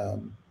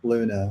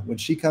Luna. When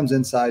she comes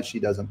inside, she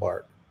doesn't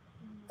bark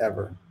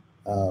ever.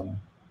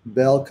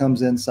 Belle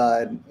comes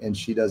inside and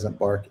she doesn't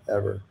bark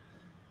ever.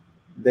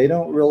 They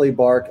don't really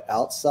bark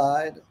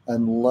outside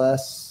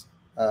unless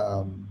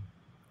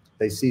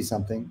they see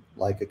something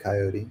like a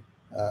coyote.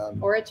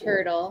 Or a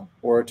turtle.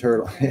 Or a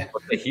turtle. Yeah.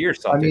 Or they hear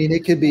something. I mean,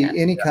 it could be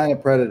any kind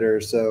of predator.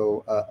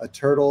 So a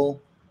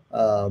turtle,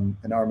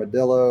 an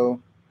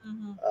armadillo,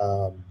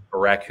 a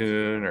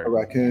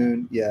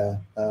raccoon, yeah.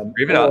 Or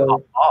even a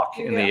hawk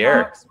in the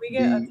air. Hawks. We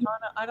get a ton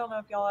of, I don't know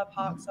if y'all have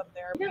hawks up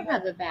there. We don't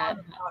have a bad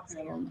hawks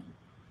here.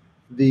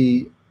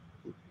 The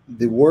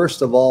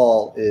worst of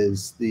all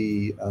is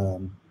the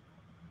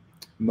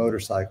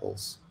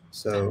motorcycles.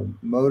 So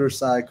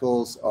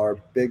motorcycles are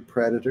big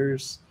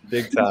predators.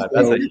 Big time.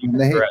 That's a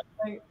huge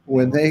threat.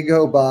 When they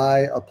go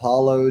by,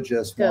 Apollo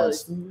just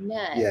goes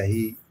nuts. Yeah,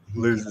 he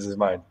loses his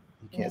mind.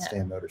 He can't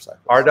stand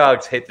motorcycles. Our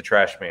dogs hate the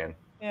trash man.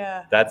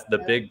 Yeah. That's the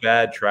big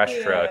bad trash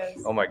truck.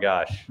 Is. Oh my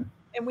gosh.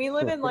 And we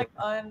live in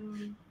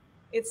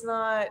it's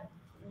not,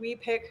 we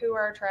pick who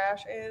our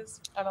trash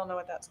is. I don't know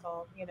what that's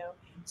called,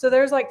 So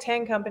there's like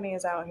 10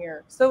 companies out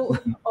here. So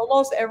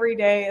almost every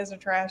day is a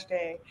trash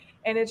day.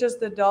 And it's just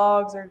the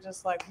dogs are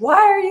just like, why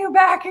are you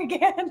back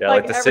again? Yeah,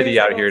 like the city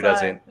out here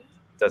time.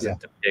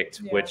 doesn't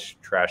depict which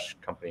trash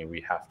company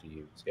we have to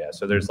use. Yeah.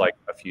 So there's like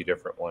a few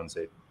different ones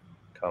that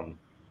come.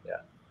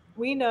 Yeah.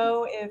 We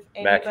know if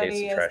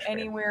anybody is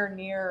anywhere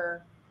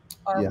near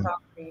our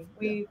property.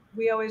 We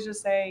always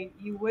just say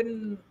you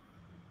wouldn't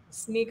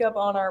sneak up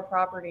on our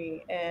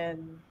property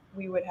and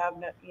we would have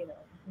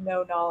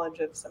no knowledge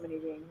of somebody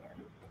being here.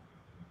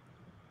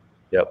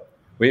 Yep.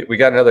 We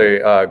got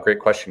another great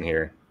question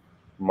here.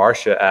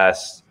 Marcia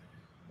asked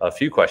a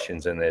few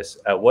questions in this.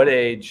 At what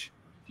age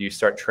do you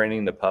start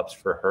training the pups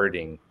for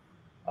herding?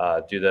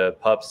 Do the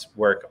pups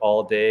work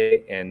all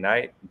day and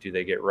night? Do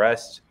they get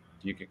rest?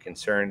 Do you get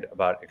concerned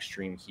about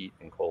extreme heat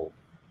and cold?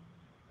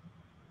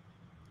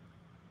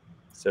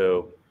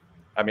 So,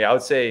 I mean, I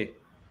would say,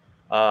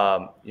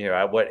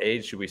 at what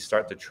age should we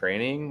start the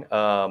training?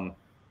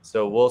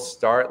 So we'll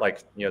start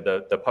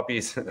the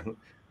puppies.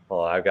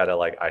 Well, I've got to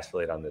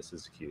isolate on this.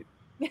 This is cute.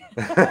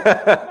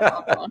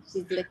 Oh,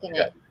 she's licking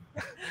it.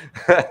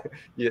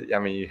 I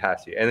mean, you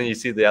have to. And then you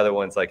see the other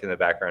ones in the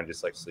background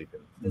just sleeping.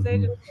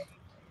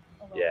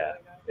 Yeah.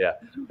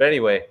 But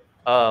anyway,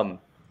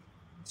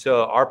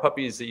 so our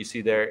puppies that you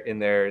see there,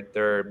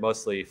 they're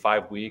mostly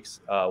 5 weeks.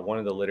 One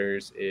of the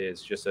litters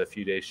is just a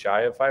few days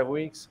shy of 5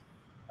 weeks.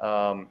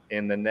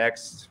 In the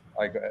next,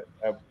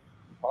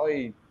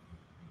 probably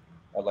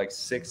at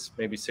 6,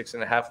 maybe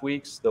 6.5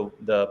 weeks,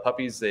 the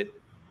puppies that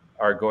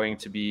are going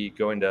to be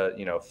going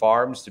to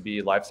farms to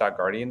be livestock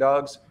guardian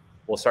dogs,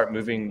 we'll start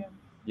moving.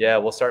 Yeah,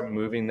 we'll start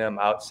moving them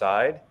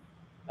outside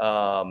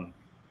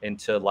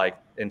into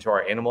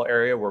our animal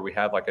area where we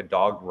have a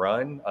dog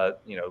run,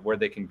 where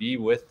they can be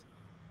with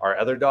our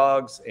other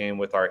dogs and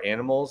with our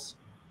animals,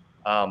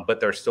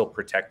 but they're still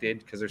protected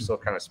because they're still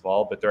kind of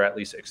small, but they're at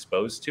least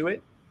exposed to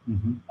it.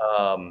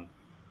 Mm-hmm.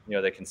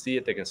 They can see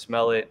it, they can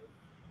smell it.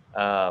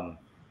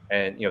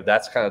 And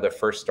that's kind of the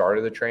first start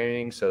of the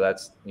training. So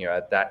that's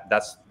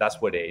that's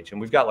what age. And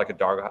we've got a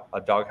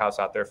dog house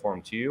out there for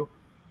them too.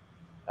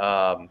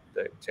 To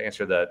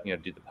answer do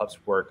the pups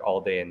work all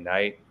day and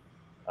night?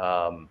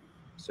 So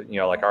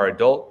our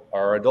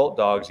adult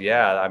dogs,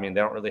 I mean,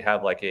 they don't really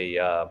have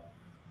a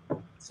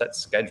set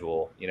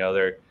schedule.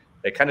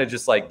 They kind of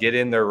just get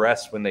in their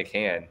rest when they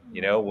can.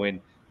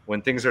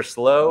 When things are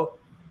slow,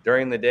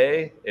 during the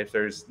day, if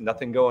there's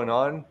nothing going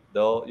on,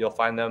 you'll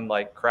find them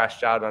like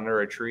crashed out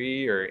under a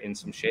tree or in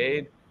some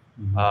shade.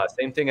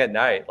 Same thing at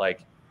night.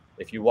 Like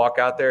if you walk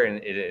out there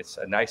and it's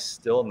a nice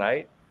still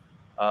night,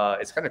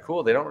 it's kind of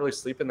cool. They don't really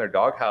sleep in their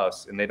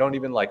doghouse, and they don't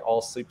even like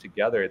all sleep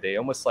together. They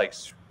almost like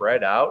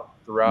spread out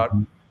throughout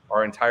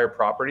our entire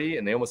property,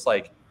 and they almost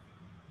like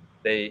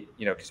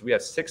because we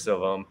have 6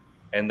 of them,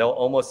 and they'll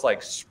almost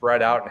like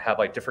spread out and have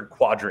like different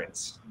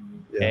quadrants,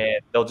 and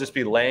they'll just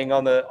be laying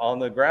on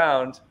the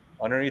ground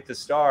underneath the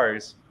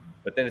stars.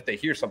 But then if they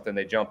hear something,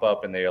 they jump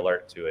up and they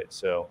alert to it.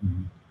 So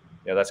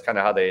that's kind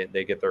of how they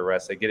get their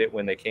rest. They get it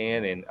when they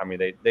can, and I mean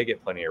they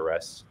get plenty of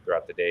rest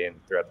throughout the day and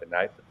throughout the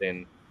night. But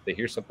then they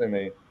hear something,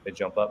 they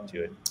jump up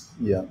to it.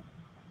 Yep.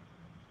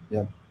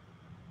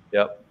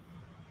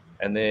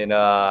 And then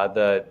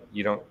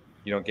you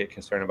don't get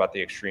concerned about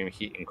the extreme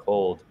heat and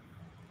cold.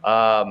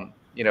 I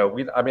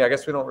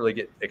guess we don't really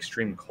get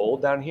extreme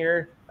cold down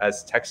here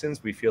as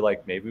Texans. We feel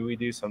like maybe we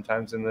do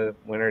sometimes in the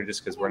winter,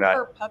 just because we're not.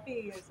 For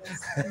puppies,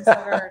 it's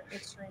considered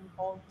extreme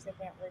cold because they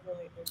can't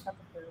regulate their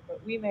temperature.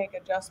 But we make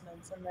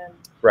adjustments, and then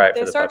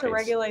they start to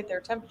regulate their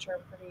temperature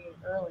pretty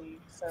early.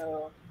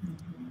 So.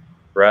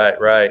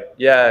 Right.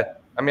 Yeah.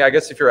 I mean, I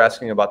guess if you're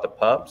asking about the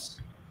pups,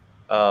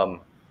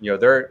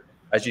 they're,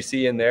 as you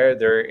see in there,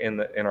 they're in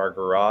our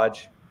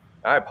garage.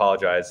 I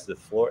apologize. The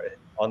floor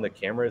on the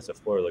cameras, the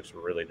floor looks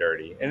really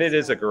dirty, and it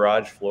is a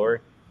garage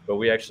floor, but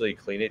we actually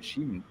clean it.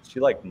 She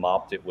like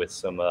mopped it with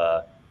some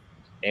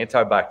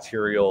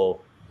antibacterial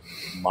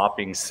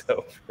mopping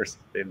soap or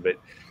something. But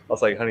I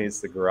was like, honey, it's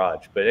the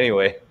garage. But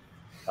anyway,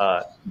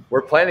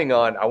 we're planning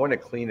on. I want to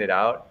clean it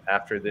out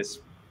after this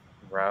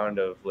round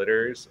of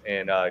litters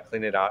and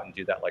clean it out and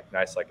do that like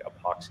nice like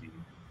epoxy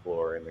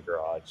floor in the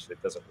garage. It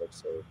doesn't look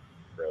so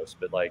gross,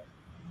 but like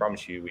I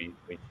promise you we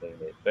clean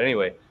it. But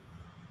anyway,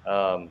 we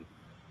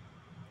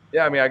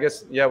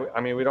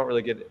don't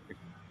really get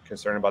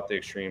concerned about the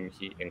extreme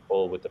heat and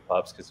cold with the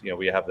pups because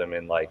we have them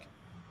in like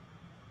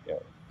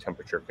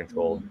temperature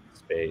controlled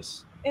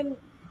space. And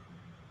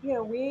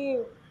when we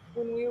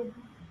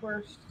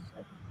were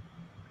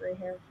gray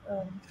hair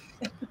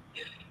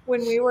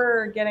when we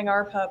were getting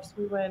our pups,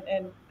 we went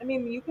and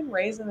you can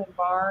raise them in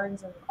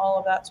barns and all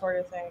of that sort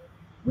of thing.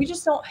 We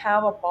just don't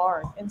have a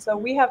barn. And so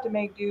we have to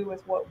make do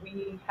with what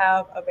we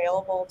have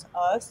available to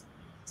us.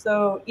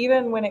 So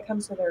even when it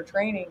comes to their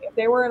training, if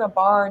they were in a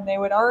barn, they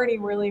would already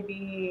really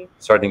be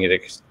starting to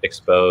get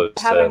exposed,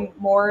 having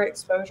more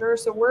exposure.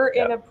 So we're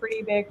in a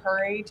pretty big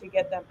hurry to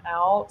get them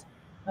out.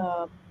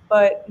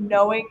 But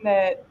knowing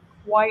that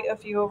quite a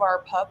few of our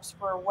pups,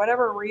 for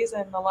whatever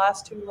reason, the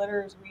last 2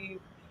 litters,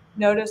 we've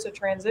noticed a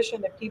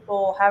transition to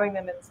people having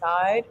them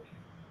inside.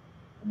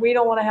 We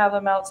don't want to have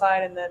them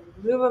outside and then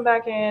move them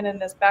back in and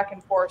this back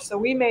and forth. So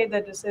we made the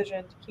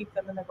decision to keep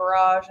them in the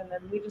garage, and then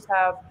we just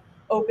have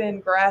open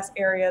grass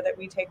area that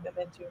we take them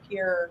into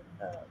here.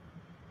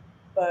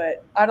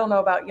 But I don't know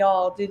about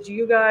y'all. Did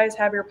you guys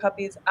have your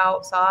puppies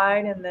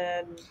outside and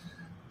then?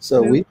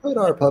 So we put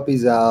our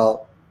puppies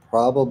out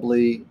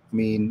probably,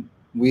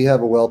 we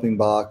have a whelping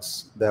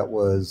box that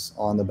was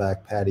on the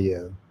back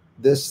patio.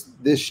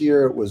 This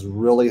year it was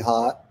really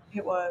hot.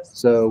 It was.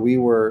 So we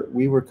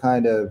were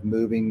kind of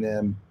moving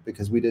them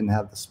because we didn't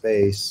have the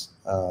space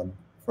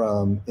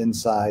from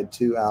inside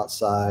to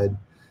outside.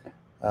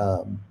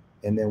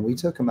 And then we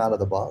took them out of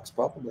the box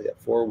probably at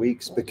 4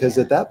 weeks because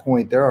at that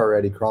point they're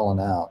already crawling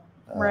out.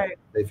 Right.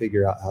 They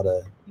figure out how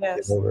to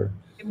get over.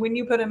 When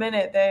you put them in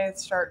it, they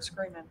start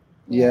screaming.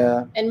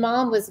 Yeah. And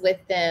Mom was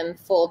with them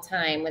full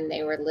time when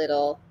they were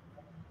little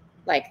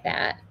like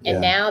that.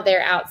 And now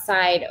they're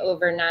outside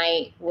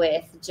overnight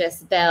with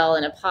just Belle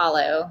and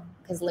Apollo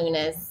because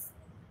Luna's,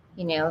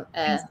 a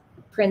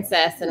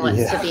princess and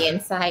wants to be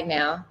inside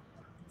now.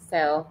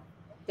 So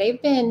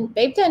they've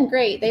done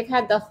great. They've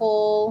had the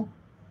whole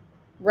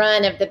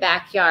run of the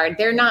backyard.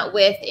 They're not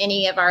with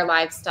any of our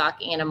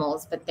livestock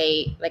animals, but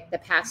they like the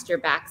pasture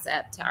backs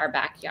up to our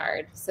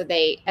backyard. So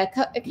they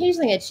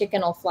occasionally a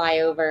chicken will fly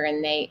over,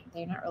 and they're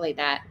not really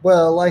that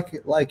well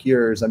like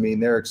yours.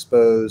 They're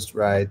exposed,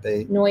 right?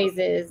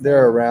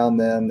 They're around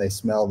them. They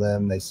smell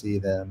them. They see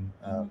them.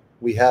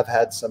 We have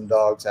had some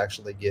dogs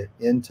actually get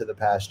into the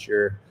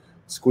pasture,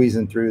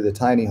 squeezing through the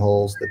tiny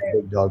holes that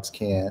the big dogs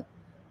can't.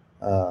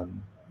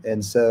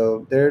 And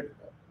so they're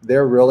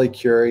really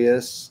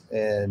curious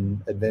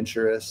and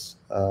adventurous,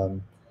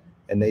 and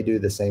they do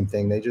the same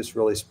thing. They just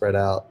really spread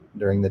out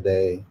during the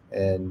day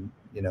and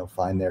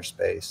find their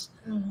space.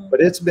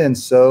 But it's been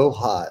so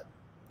hot.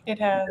 It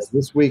has.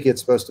 This week it's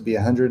supposed to be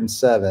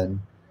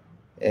 107,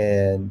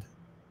 and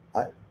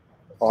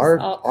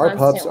our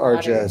pups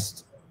are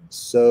just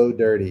so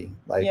dirty,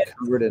 like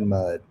covered in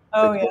mud.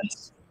 Oh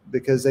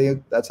because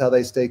that's how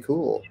they stay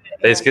cool.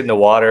 They just get in the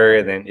water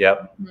and then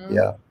yeah.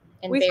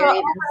 And we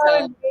thought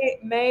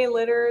May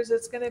litters,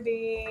 it's going to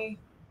be,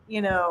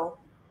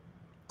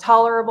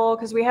 tolerable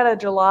because we had a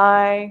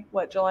July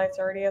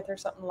 30th or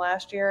something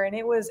last year, and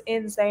it was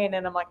insane.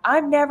 And I'm like,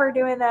 I'm never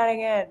doing that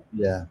again.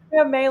 Yeah. We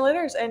have May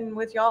litters, and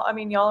with y'all,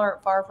 y'all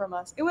aren't far from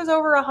us. It was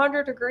over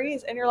 100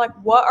 degrees, and you're like,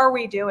 what are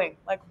we doing?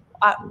 Like,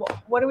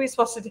 what are we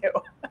supposed to do?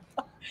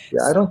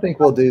 Yeah, I don't think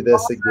we'll do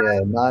this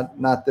again.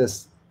 Not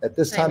this at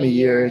this time of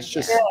year. It's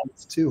just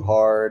it's too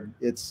hard.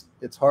 It's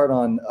hard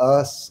on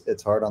us.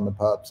 It's hard on the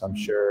pups, I'm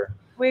sure.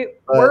 We're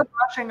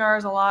brushing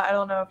ours a lot. I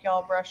don't know if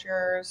y'all brush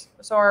yours.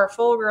 So our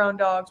full-grown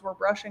dogs, we're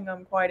brushing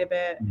them quite a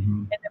bit,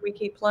 and then we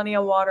keep plenty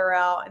of water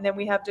out, and then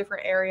we have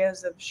different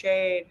areas of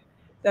shade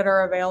that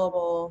are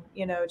available,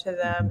 you know, to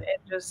them,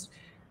 and just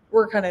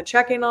we're kind of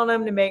checking on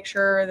them to make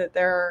sure that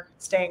they're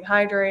staying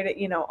hydrated,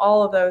 you know,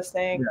 all of those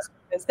things,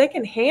 because they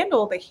can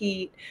handle the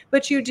heat,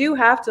 but you do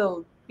have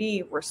to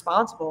be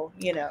responsible,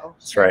 you know.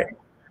 That's right.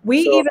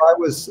 We so even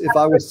if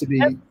I was to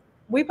be,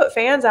 we put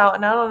fans out,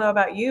 and I don't know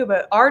about you,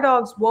 but our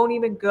dogs won't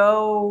even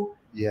go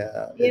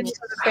into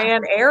the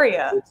fan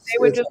area. They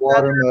would just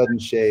water, mud, and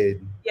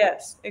shade.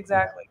 Yes,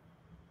 exactly.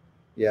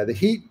 Yeah, the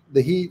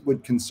heat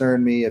would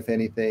concern me, if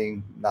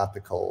anything, not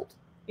the cold.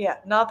 Yeah,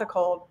 not the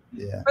cold.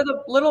 Yeah. For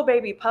the little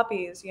baby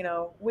puppies, you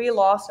know, we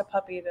lost a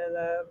puppy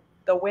to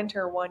the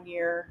winter one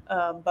year,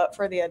 but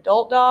for the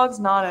adult dogs,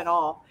 not at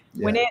all.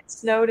 Yeah. When it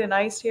snowed and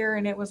iced here,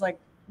 and it was like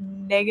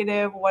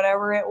negative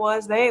whatever it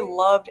was, they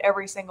loved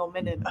every single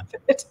minute of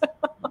it.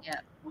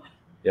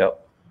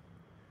 Yep.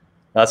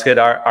 That's good.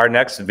 Our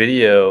next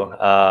video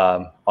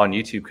on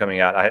YouTube coming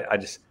out,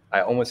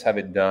 I almost have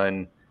it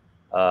done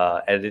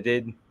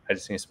edited. I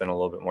just need to spend a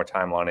little bit more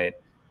time on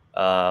it.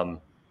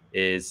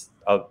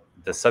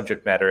 The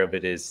subject matter of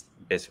it is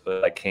basically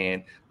like,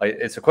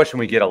 it's a question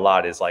we get a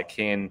lot, is like,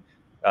 can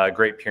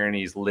Great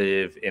Pyrenees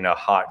live in a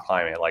hot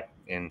climate like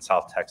in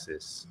South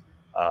Texas?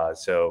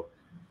 So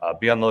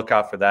be on the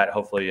lookout for that.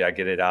 Hopefully I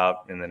get it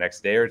out in the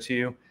next day or two,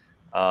 you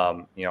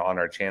know, on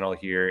our channel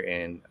here.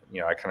 And,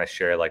 you know, I kind of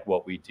share like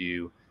what we do,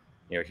 you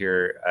know,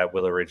 here at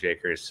Willow Ridge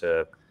Acres,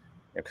 to,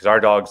 because our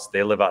dogs,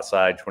 they live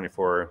outside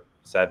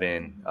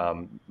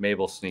 24/7.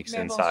 Mabel sneaks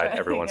inside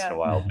every once in a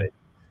while,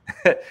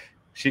 but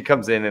she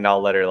comes in and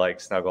I'll let her like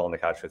snuggle on the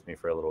couch with me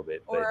for a little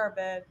bit. Or our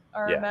bed.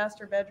 Our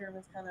master bedroom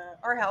is kind of,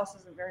 our house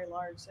isn't very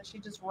large, so she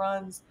just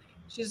runs.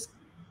 She's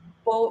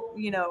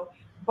you know,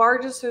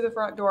 barges through the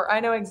front door. I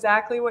know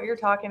exactly what you're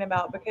talking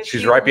about, because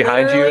she's right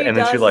behind you, and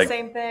then she like the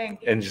same thing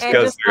and just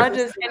goes through.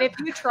 Nudges. And if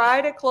you try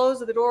to close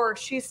the door,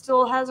 she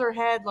still has her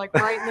head like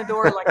right in the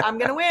door, like, I'm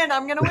gonna win,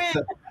 I'm gonna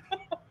win.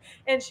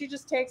 And she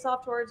just takes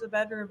off towards the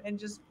bedroom and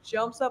just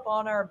jumps up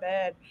on our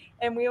bed.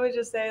 And we would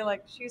just say,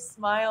 like, she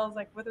smiles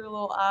like with her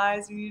little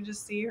eyes, and you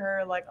just see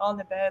her like on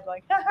the bed,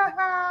 like, ha ha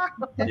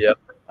ha.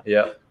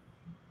 Yep.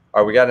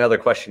 All right, we got another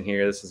question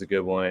here. This is a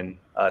good one.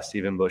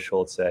 Stephen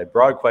Bushhold said,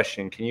 broad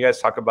question, can you guys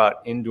talk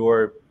about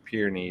indoor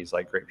Pyrenees,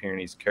 like Great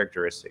Pyrenees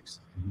characteristics,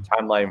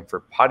 timeline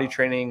for potty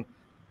training,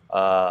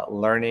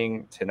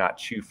 learning to not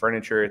chew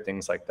furniture,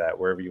 things like that,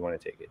 wherever you want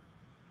to take it.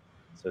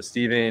 So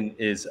Stephen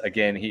is,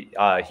 again,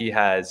 he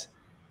has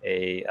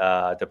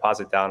a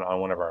deposit down on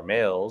one of our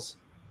males.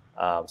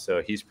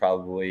 So he's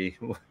probably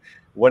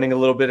wanting a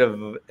little bit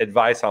of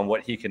advice on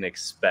what he can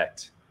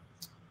expect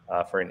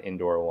for an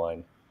indoor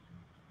one.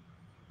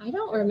 I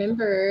don't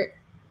remember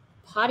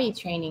potty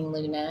training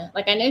Luna.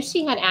 Like, I know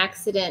she had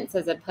accidents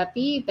as a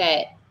puppy,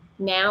 but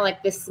now,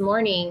 like this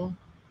morning,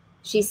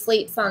 she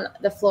sleeps on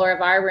the floor of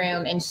our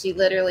room, and she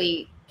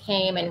literally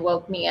came and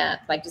woke me up,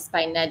 like just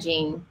by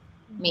nudging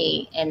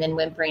me and then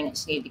whimpering that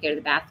she needed to go to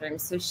the bathroom.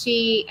 So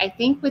she, I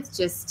think with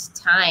just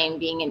time,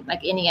 being in, like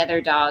any other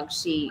dog,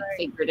 she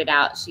figured it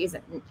out. She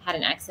hasn't had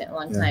an accident in a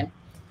long time.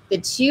 The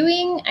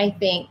chewing, I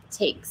think,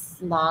 takes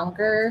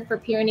longer for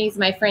Pyrenees.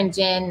 My friend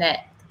Jen,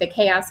 the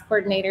chaos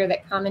coordinator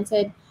that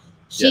commented,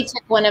 she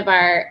took one of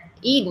our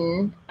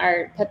Eden,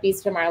 our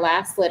puppies from our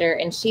last litter,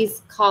 and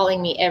she's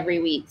calling me every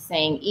week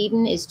saying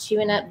Eden is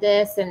chewing up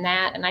this and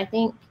that. And I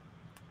think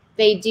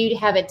they do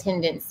have a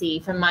tendency,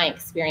 from my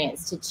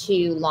experience, to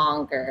chew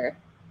longer.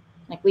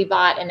 Like, we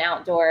bought an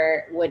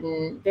outdoor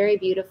wooden, very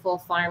beautiful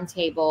farm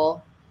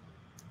table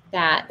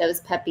that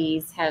those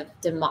puppies have,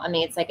 I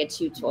mean, it's like a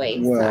chew toy.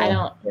 Well, so I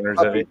don't,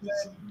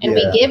 and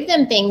we give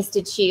them things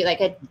to chew, like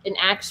an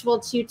actual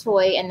chew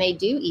toy, and they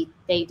do eat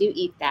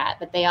that,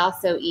 but they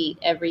also eat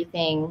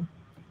everything.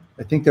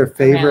 I think their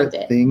favorite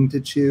thing to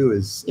chew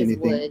is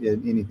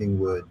anything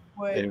wood.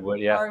 Wood,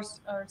 yeah. Ours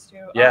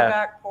too. Our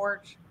back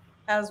porch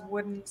has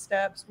wooden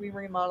steps. We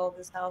remodeled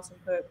this house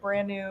and put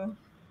brand new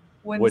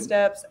wooden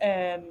steps,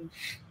 and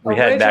we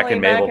had Mac and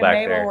Mabel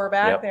back there. Were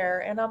back there,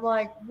 and I'm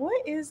like,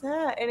 what is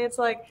that? And it's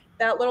like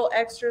that little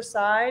extra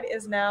side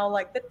is now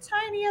like the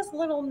tiniest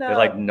little nub. They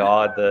like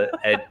gnawed the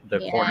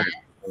corner.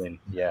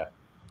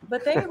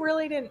 But they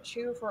really didn't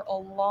chew for a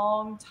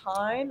long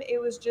time. It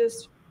was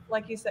just,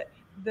 like you said,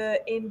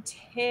 the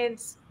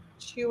intense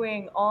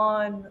chewing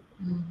on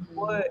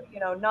wood, you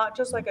know, not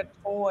just like a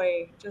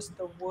toy, just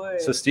the wood.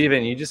 So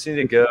Steven, you just need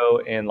to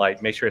go and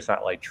like make sure it's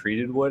not like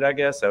treated wood. I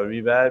guess that would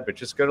be bad, but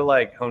just go to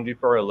like Home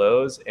Depot or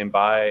Lowe's and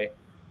buy,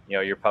 you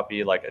know, your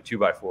puppy like a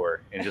 2x4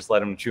 and just let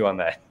them chew on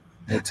that.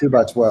 A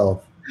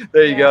 2x12.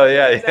 There you go.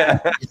 Yeah,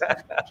 exactly.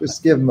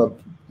 Just give them a,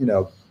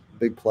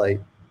 big plate.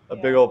 A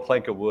big old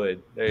plank of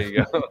wood. There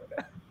you go.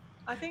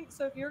 I think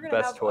so. If you're going to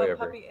Best have toy a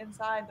ever. puppy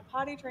inside, the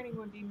potty training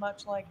would be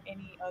much like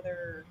any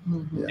other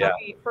Yeah.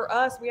 puppy. For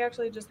us, we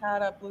actually just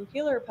had a blue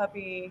heeler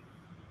puppy,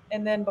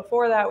 and then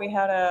before that, we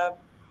had a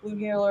blue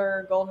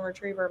heeler golden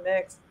retriever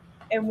mix,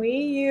 and we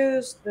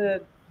used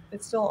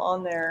it's still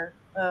on there,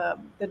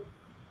 the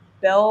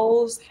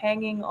bells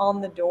hanging on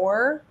the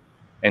door,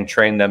 And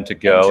train them to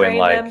go and train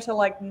them like to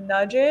like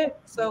nudge it.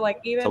 So like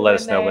even to let when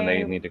us know when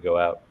they need to go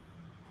out.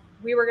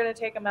 we were going to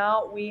take them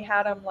out, we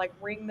had them like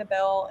ring the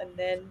bell and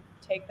then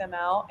take them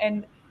out.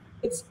 And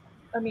it's,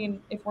 I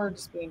mean, if we're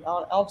just being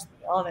honest, I'll just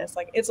be honest,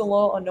 like it's a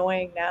little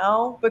annoying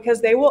now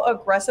because they will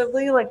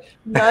aggressively like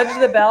nudge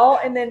the bell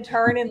and then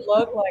turn and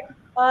look like,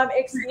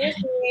 excuse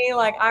me,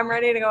 like I'm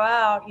ready to go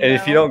out. And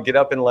if you don't get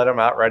up and let them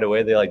out right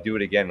away, they like do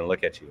it again and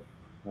look at you.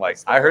 Like,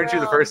 I heard you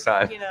the first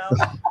time. You know,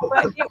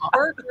 but it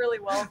worked really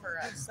well for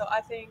us. So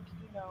I think,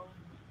 you know,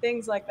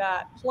 things like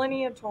that,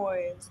 plenty of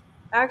toys.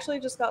 I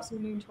actually just got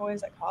some new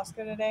toys at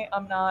Costco today.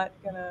 I'm not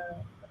gonna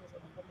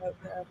promote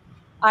them.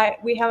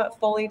 We haven't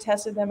fully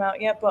tested them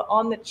out yet, but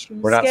on the chew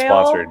We're not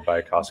scale, sponsored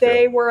by Costco.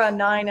 they were a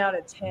 9 out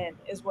of 10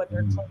 is what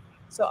they're claiming.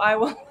 So I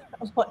will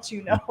let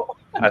you know.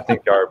 I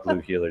think our blue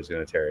heeler is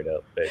going to tear it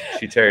up. But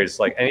she tears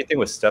like anything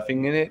with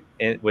stuffing in it,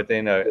 and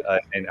within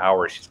an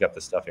hour, she's got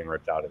the stuffing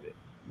ripped out of it.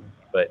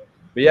 But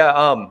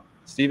yeah,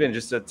 Steven,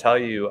 just to tell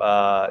you,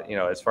 you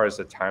know, as far as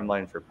the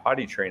timeline for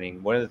potty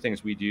training, one of the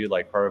things we do,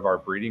 like part of our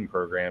breeding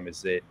program,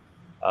 is that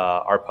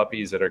our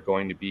puppies that are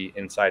going to be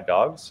inside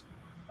dogs,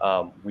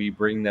 we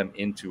bring them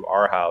into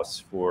our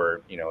house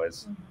for, you know,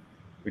 as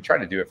we try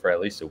to do it for at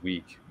least a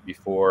week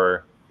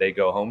before they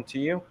go home to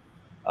you.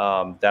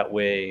 That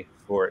way,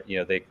 for, you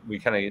know, we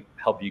kind of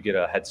help you get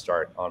a head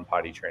start on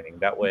potty training.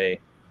 That way,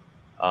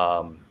 you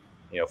know,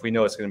 if we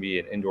know it's going to be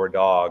an indoor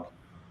dog,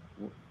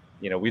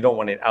 you know, we don't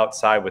want it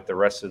outside with the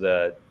rest of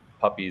the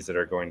puppies that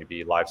are going to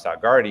be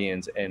livestock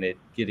guardians and it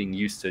getting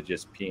used to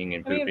just peeing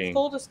and pooping. I mean,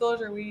 full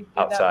disclosure, we did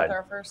outside. that with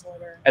our first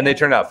litter. And they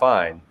turned out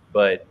fine,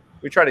 but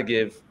we try to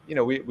give, you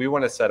know, we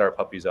want to set our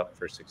puppies up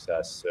for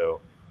success. So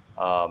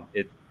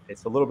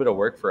it's a little bit of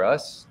work for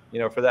us, you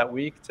know, for that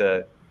week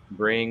to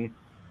bring,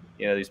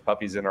 you know, these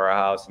puppies into our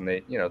house, and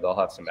they, you know, they'll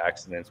have some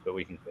accidents, but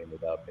we can clean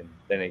it up. And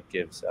then it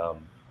gives,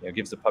 you know,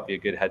 gives the puppy a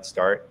good head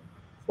start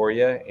for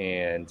you.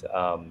 And,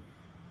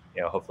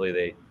 you know,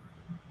 hopefully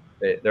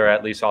they're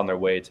at least on their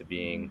way to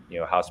being, you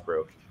know,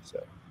 housebroke.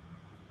 So.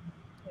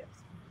 Yes.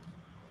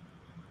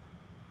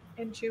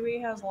 And Chewy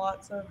has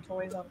lots of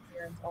toys on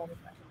clearance all the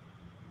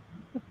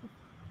time.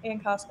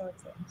 And Costco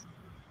accepts.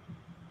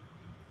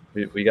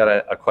 We got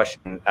a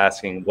question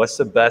asking, what's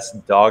the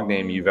best dog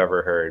name you've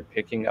ever heard?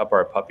 Picking up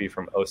our puppy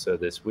from Oso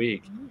this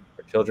week.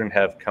 Our children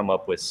have come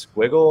up with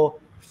Squiggle,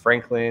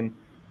 Franklin,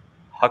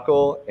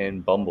 Huckle,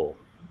 and Bumble.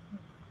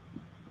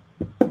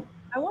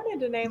 I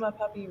wanted to name a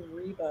puppy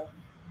Reba.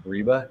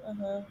 Reba?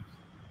 Uh-huh.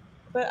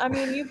 But I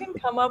mean, you can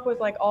come up with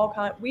like all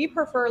kinds. We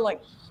prefer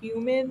like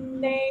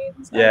human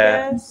names.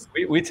 Yeah, I guess.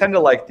 we tend to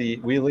like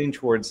we lean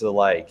towards the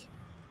like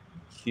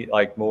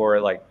more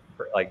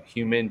like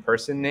human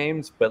person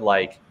names, but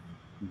like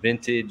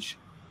vintage,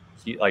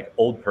 like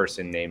old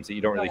person names that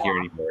you don't really hear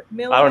anymore.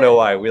 Millie, I don't know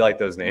why we like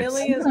those names.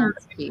 Millie is our,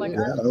 like,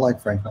 Yeah, I like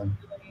Franklin.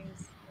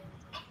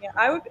 Yeah,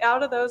 I would,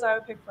 out of those, I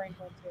would pick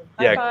Franklin too.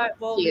 Yeah. I thought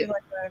we'll be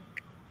like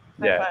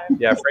the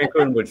Yeah,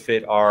 Franklin would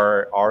fit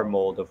our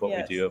mold of what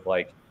Yes. we do, of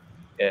like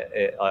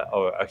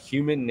a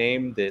human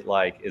name that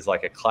like is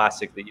like a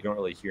classic that you don't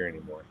really hear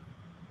anymore.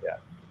 Yeah.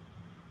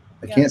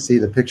 I can't see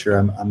the picture.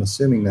 I'm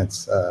assuming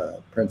that's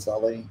Prince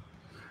Ali.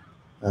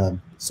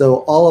 So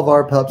all of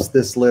our pups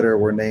this litter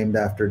were named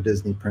after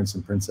Disney prince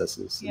and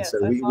princesses. Yes,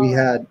 and so I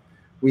saw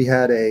we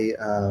had a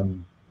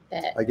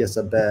Bet. I guess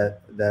a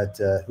bet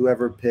that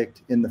whoever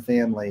picked in the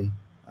family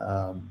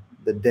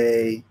the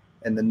day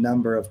and the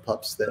number of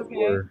pups that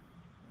were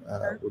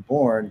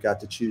born got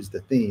to choose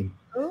the theme.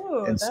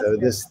 Ooh, And that's so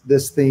good.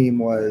 this theme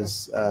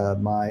was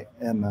my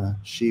Emma.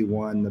 She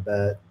won the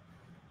bet.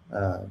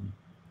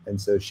 And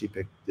so she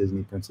picked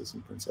Disney Princess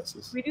and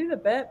Princesses. We do the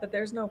bet, but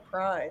there's no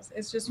prize.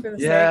 It's just for the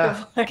Yeah,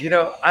 sake of like. you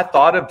know, I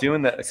thought of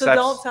doing that. So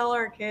don't tell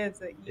our kids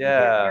that you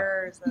get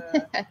yours.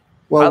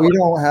 Well, we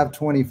don't have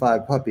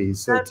 25 puppies,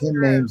 so That's 10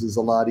 true. names is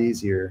a lot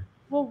easier.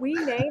 Well, we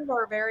named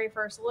our very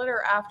first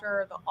litter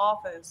after The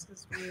Office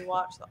because we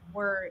watched.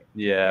 We like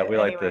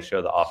anyway. the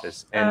show The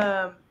Office,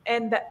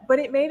 and but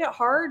it made it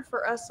hard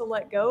for us to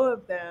let go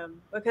of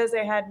them because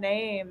they had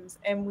names,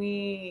 and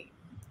we.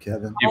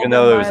 Kevin. Even called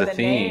though them there was by a the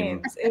theme.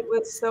 names. It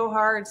was so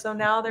hard. So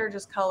now they're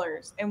just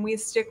colors, and we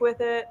stick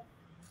with it.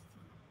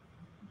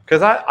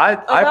 because I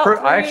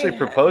actually three-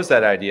 proposed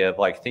that idea of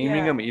like theming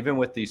Yeah. them even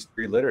with these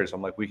 3 litters.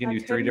 I'm like, we can I do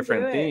 3 couldn't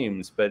different do it.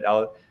 themes, but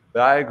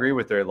I agree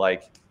with her.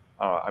 Like,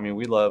 I mean,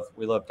 we love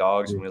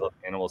dogs and we love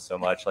animals so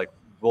much. Like,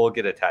 we'll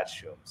get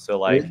attached to them. So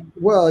like,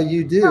 Well,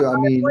 you do. I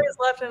mean, boys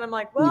left, and I'm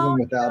like, well, even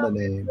without a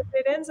you know, name. if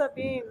it ends up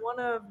being one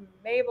of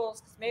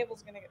Mabel's, because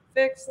Mabel's gonna get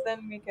fixed,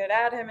 then we could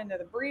add him into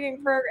the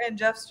breeding program. And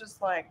Jeff's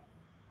just like,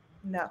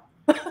 no.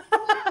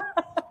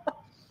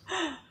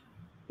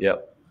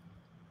 yep,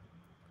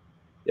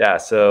 yeah.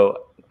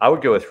 So I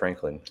would go with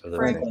Franklin.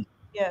 Franklin.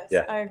 Yes,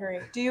 Yeah. I agree.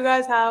 Do you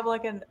guys have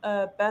like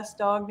a best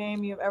dog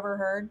name you've ever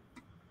heard?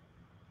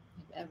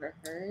 Ever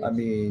heard? I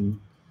mean,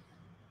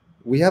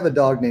 we have a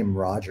dog named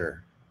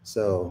Roger,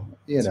 so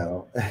you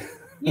know.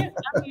 Yeah,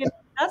 I mean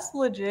that's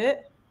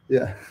legit.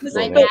 Yeah.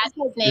 My Well,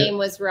 dad's name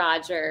was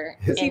Roger,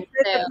 Does he and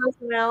fit so the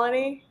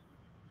personality?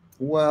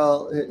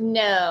 Well,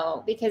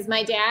 no, because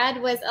my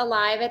dad was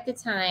alive at the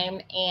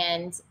time,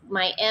 and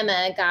my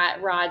Emma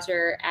got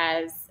Roger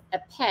as a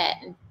pet.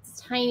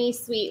 Tiny,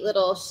 sweet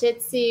little Shih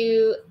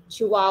Tzu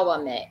Chihuahua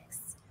mix.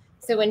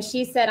 So when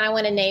she said, I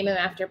want to name him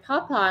after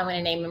Papa, I want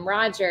to name him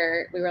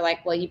Roger, we were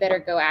like, well, you better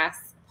go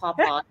ask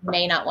Papa. He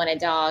may not want a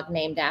dog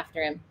named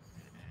after him.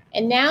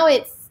 And now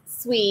it's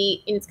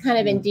sweet and it's kind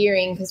of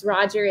endearing because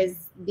Roger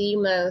is the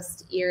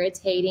most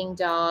irritating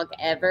dog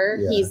ever.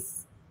 Yeah.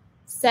 He's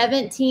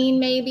 17,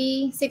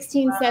 maybe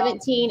 16,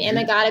 17.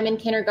 Emma got him in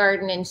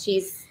kindergarten and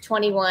she's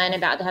 21,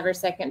 about to have her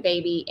second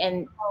baby.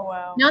 And Oh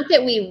wow. not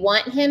that we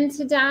want him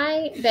to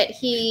die, but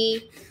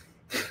he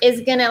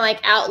is gonna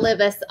like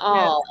outlive us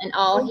all. And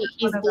all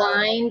he's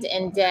blind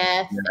and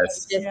deaf. Yes. And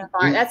just Yeah.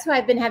 bark. That's why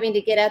I've been having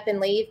to get up and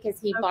leave because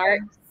he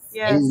barks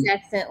Yes.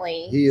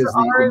 incessantly. he is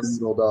For the ours,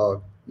 little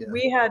dog. Yeah.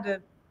 We had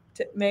to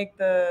make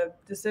the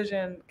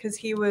decision because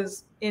he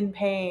was in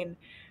pain.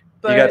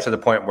 But you got to the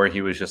point where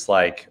he was just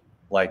like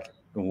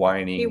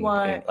whining. he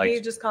and, like, he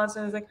just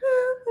constantly was like,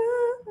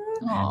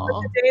 but Aw.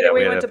 the day Yeah, that we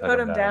we had went to to put put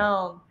him him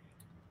down. down.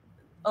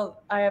 Oh,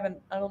 I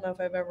don't know if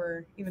I've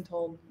ever even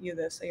told you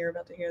this, so you're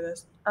about to hear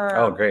this.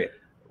 oh, great.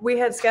 We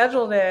had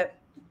scheduled it,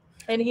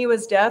 and he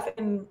was deaf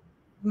and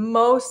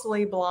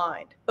mostly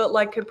blind, but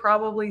like could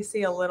probably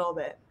see a little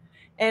bit.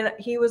 And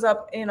he was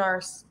up in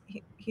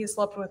he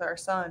slept with our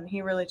son.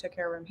 He really took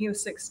care of him. He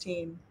was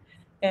 16.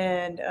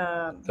 And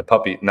The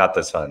puppy, not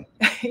the son.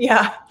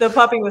 yeah, the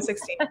puppy was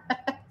 16.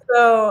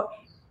 So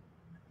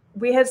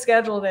we had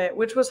scheduled it,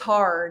 which was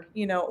hard.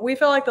 You know, we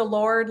felt like the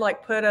Lord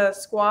like put a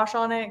squash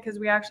on it because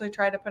we actually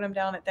tried to put him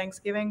down at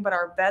Thanksgiving, but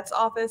our vet's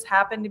office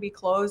happened to be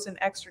closed an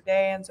extra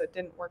day, and so it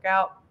didn't work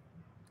out.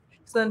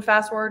 So then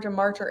fast forward to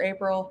March or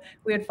April,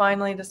 we had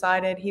finally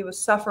decided he was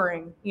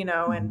suffering, you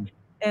know,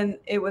 and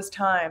it was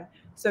time.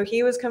 So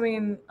he was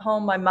coming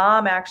home. My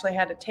mom actually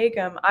had to take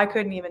him. I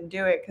couldn't even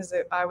do it because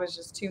I was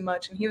just too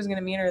much, and he was going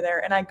to meet her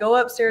there. And I go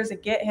upstairs to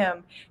get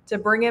him, to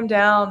bring him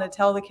down, to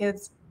tell the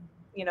kids,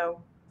 you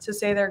know, to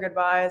say their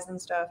goodbyes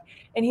and stuff.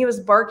 And he was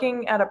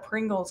barking at a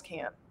Pringles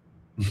can,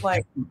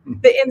 like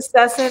the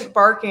incessant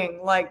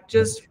barking, like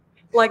just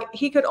like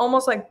he could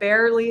almost like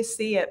barely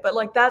see it. But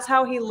like that's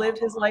how he lived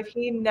his life.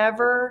 He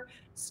never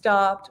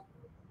stopped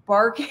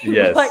barking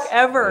Yes. like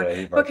ever, Yeah,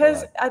 he barked a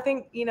because lot. I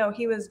think, you know,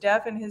 he was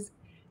deaf and his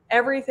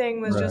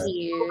everything was just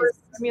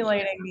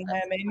overstimulating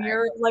him. And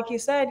you're like you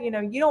said, you know,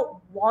 you don't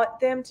want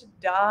them to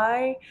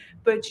die,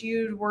 but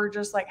you were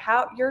just like,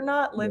 how you're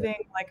not living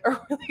like a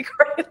really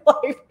great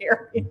life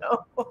here, you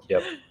know?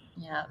 Yep.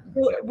 Yeah.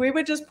 We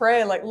would just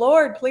pray like,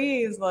 Lord,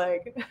 please,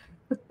 like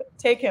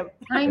take him.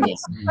 I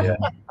miss Yeah.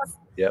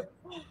 Yep.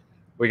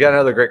 We got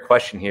another great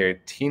question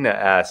here. Tina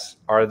asks,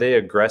 are they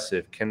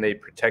aggressive? Can they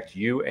protect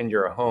you and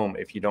your home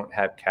if you don't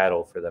have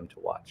cattle for them to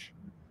watch?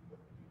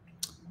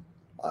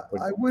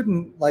 I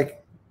wouldn't,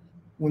 like,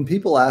 when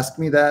people ask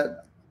me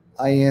that,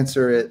 I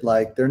answer it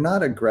like they're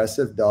not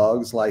aggressive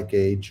dogs like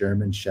a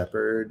German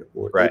Shepherd,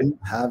 or they don't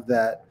have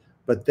that,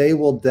 but they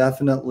will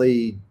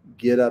definitely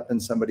get up in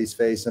somebody's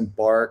face and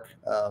bark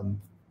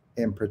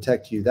and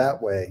protect you that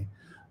way.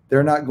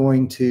 They're not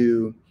going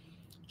to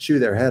chew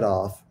their head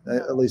off.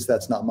 At least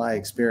that's not my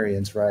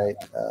experience, right?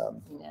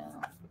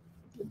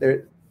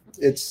 No.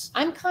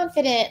 I'm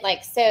confident,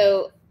 like,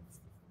 so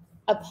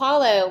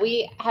Apollo,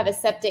 we have a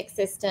septic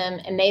system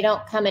and they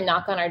don't come and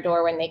knock on our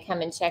door when they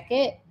come and check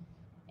it.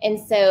 And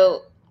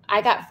so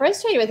I got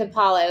frustrated with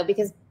Apollo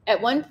because at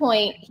one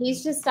point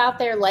he's just out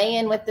there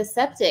laying with the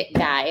septic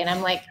guy. And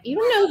I'm like, you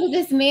don't know who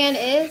this man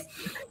is?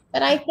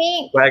 But I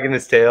think wagging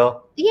his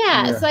tail.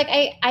 Yeah. It's like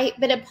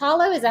but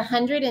Apollo is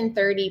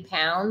 130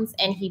 pounds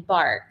and he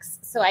barks.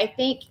 So I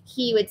think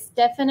he would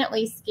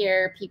definitely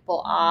scare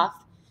people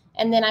off.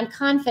 And then I'm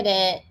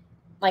confident,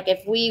 like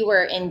if we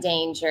were in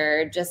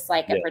danger, just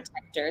like a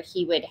protector,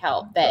 he would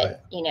help.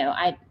 But, you know,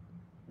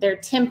 their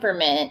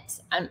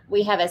temperament,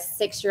 we have a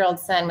 6-year-old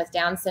son with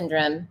Down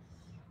syndrome.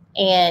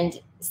 And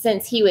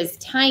since he was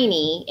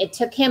tiny, it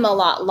took him a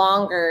lot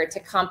longer to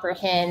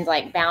comprehend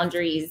like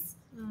boundaries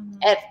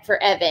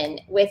for Evan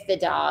with the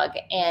dog.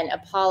 And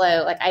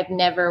Apollo, like I've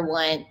never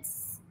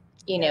once,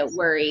 you know,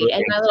 worried.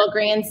 And my little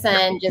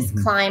grandson just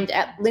climbed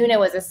up. Luna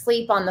was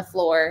asleep on the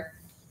floor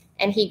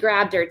and he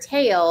grabbed her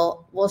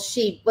tail. Well,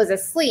 she was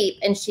asleep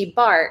and she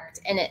barked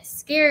and it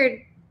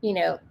scared, you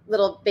know,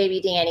 little baby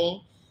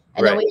Danny.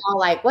 And then we all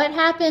like, what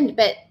happened?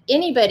 But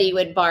anybody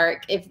would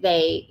bark if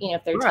they, you know,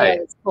 if their tail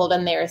was pulled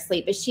and they're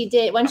asleep. But she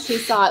did, once she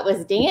saw it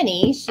was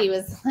Danny, she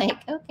was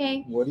like,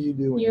 okay. What do you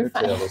do when your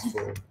tail is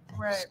pulled?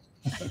 Right.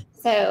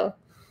 So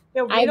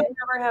yeah, we don't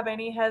ever have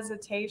any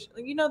hesitation.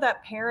 You know,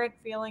 that parent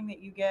feeling that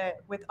you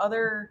get with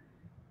other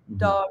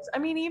dogs. I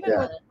mean, even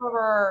with some of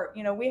our,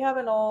 you know, we have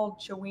an old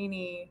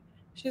Chiweenie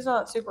She's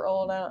not super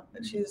old.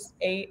 She's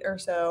 8 or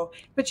so.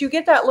 But you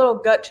get that little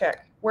gut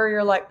check where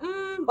you're like,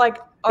 like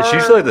it's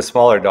usually the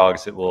smaller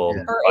dogs that will.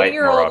 Our bite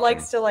 8-year-old more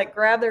likes to like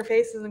grab their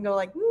faces and go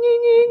like,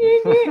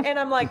 and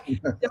I'm like,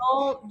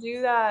 don't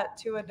do that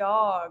to a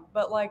dog.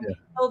 But like,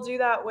 he'll do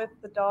that with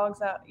the dogs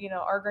that, you know,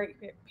 are Great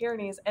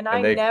Pyrenees. And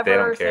I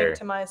never think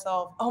to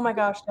myself, oh my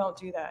gosh, don't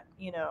do that,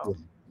 you know?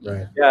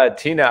 Right. Yeah,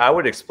 Tina, I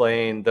would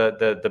explain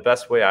the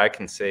best way I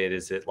can say it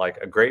is that like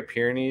a Great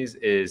Pyrenees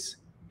is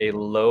a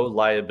low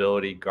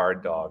liability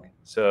guard dog.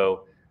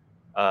 So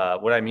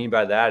what I mean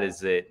by that is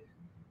that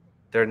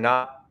they're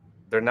not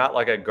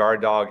like a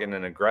guard dog in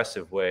an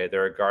aggressive way.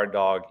 They're a guard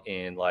dog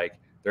in like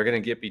they're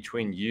going to get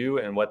between you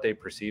and what they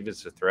perceive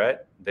as a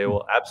threat. They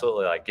will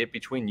absolutely like get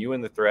between you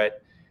and the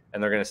threat,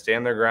 and they're going to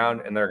stand their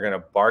ground and they're going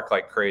to bark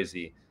like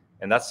crazy.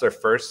 And that's their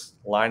first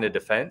line of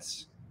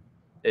defense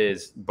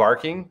is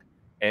barking.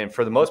 And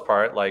for the most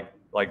part,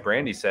 like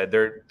Brandy said,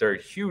 they're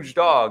huge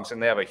dogs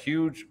and they have a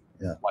huge,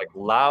 like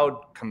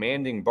loud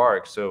commanding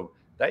bark. So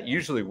that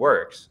usually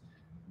works.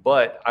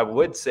 But I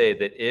would say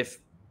that if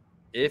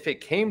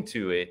it came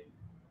to it,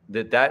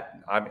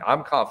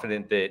 I'm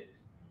confident that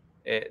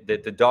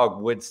the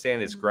dog would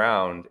stand its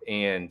ground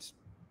and,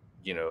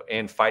 you know,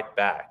 and fight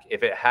back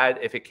if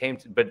it came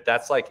to, but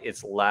that's like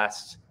its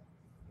last,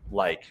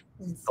 like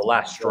the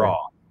last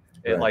straw.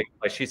 Right.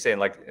 Like she's saying,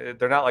 like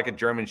they're not like a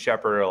German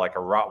Shepherd or like a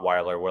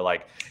Rottweiler where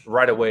like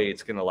right away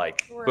it's gonna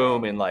like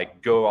boom and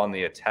like go on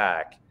the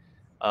attack.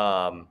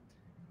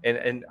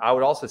 And I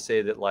would also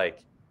say that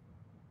like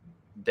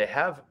they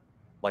have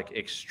like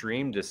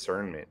extreme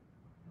discernment.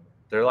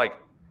 They're like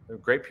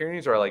Great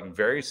Pyrenees are like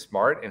very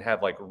smart and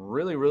have like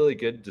really, really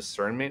good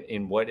discernment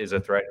in what is a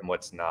threat and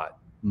what's not.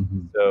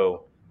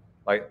 So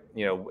like,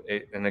 you know,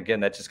 and again,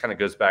 that just kind of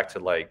goes back to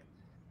like,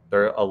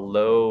 they're a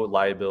low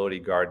liability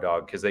guard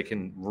dog because they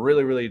can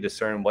really, really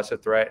discern what's a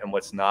threat and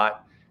what's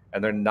not.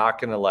 And they're not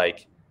going to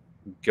like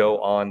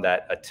go on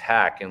that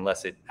attack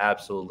unless it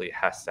absolutely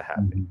has to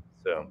happen.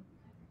 So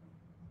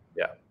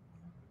yeah,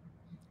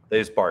 they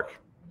just bark.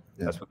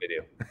 That's what they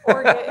do.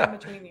 Or get in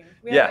between you.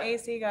 We had an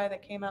AC guy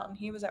that came out and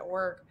he was at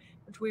work,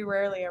 which we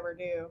rarely ever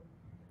do,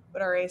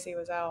 but our AC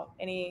was out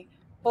and he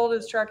pulled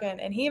his truck in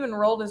and he even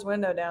rolled his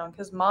window down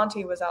because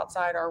Monty was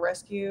outside, our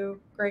rescue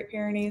Great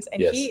Pyrenees,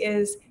 and he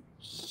is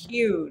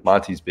huge.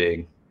 Monty's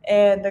big.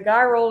 And the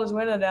guy rolled his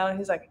window down and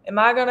he's like, am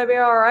I going to be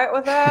all right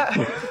with that?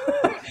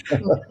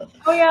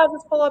 Oh yeah,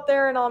 just pull up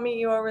there and I'll meet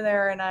you over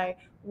there. And I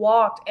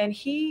walked and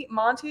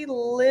Monty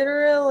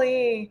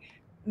literally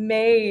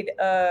made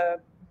a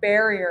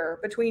barrier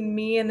between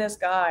me and this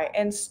guy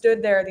and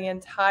stood there the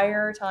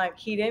entire time.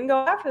 He didn't go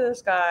after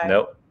this guy.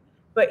 Nope.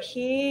 But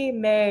he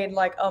made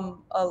like a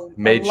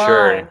made line,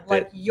 sure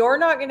like you're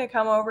not going to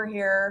come over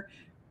here,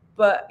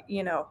 but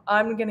you know,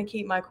 I'm going to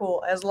keep my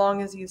cool as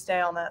long as you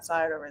stay on that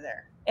side over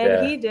there.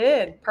 And he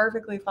did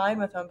perfectly fine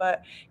with him.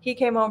 But he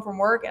came home from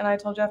work and I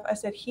told Jeff, I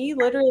said, he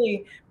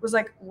literally was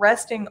like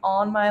resting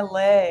on my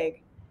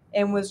leg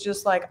and was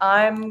just like,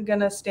 I'm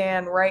going to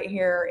stand right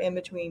here in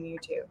between you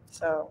two.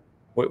 So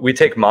we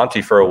take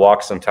Monty for a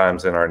walk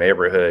sometimes in our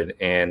neighborhood.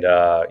 And,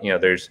 you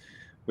know,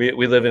 we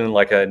live in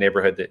like a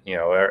neighborhood that, you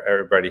know,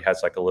 everybody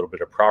has like a little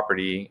bit of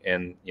property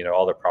and, you know,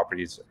 all the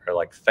properties are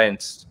like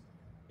fenced,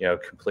 you know,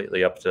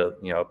 completely up to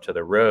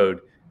the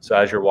road. So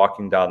as you're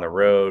walking down the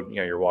road, you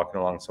know, you're walking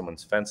along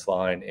someone's fence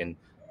line and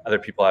other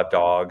people have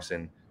dogs.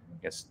 And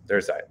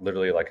there's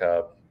literally like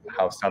a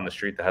house down the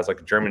street that has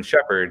like a German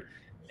Shepherd.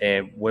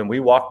 And when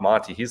we walk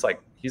Monty, he's like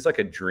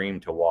a dream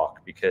to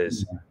walk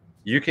because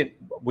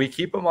we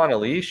keep him on a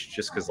leash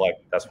just because like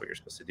that's what you're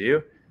supposed to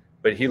do.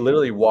 But he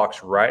literally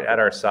walks right at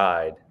our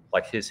side.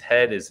 Like his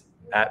head is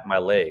at my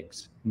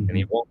legs and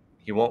he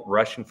won't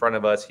rush in front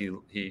of us.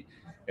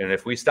 And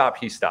if we stop,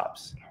 he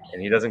stops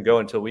and he doesn't go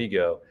until we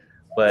go.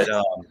 But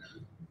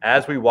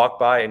as we walk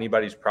by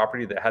anybody's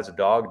property that has a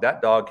dog,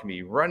 that dog can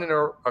be running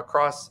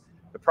across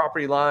the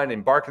property line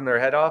and barking their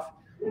head off.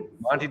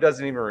 Monty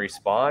doesn't even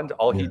respond.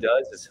 All he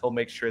does is he'll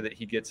make sure that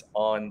he gets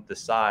on the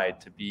side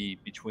to be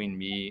between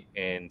me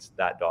and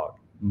that dog.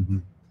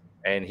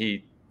 And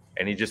he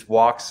just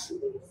walks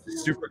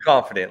super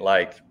confident,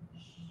 like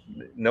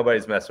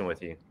nobody's messing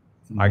with you.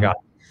 I got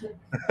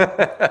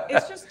it.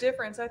 It's just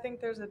different. I think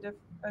there's a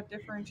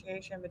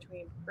differentiation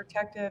between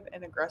protective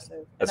and aggressive.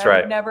 And That's right.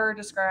 I would never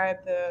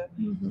describe the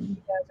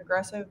as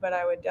aggressive, but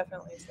I would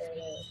definitely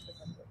say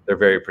they're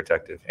very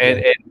protective.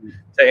 And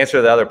to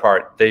answer the other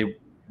part,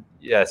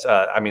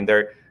 I mean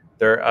they're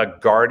a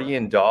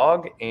guardian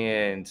dog,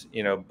 and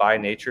you know by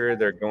nature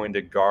they're going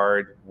to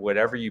guard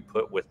whatever you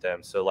put with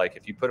them. So like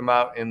if you put them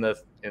out in the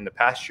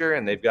pasture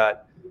and they've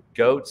got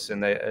goats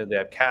and they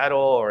have cattle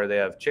or they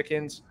have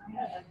chickens,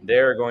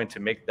 they're going to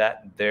make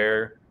that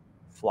their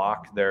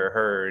flock, their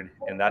herd,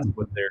 and that's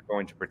what they're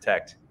going to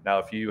protect. Now,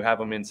 if you have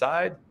them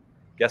inside,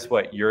 guess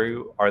what?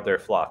 You are their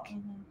flock,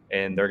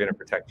 and they're going to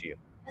protect you.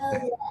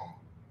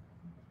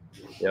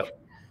 Yep.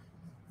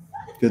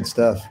 Good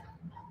stuff.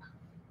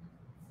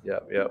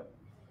 Yep.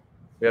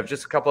 We have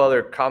just a couple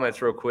other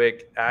comments real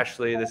quick.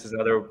 Ashley, this is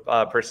another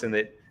person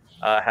that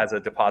has a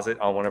deposit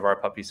on one of our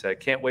puppies. Said,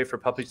 can't wait for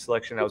puppy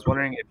selection. I was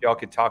wondering if y'all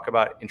could talk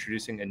about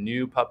introducing a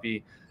new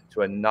puppy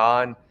to a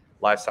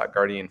non-livestock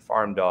guardian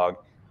farm dog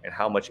and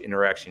how much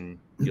interaction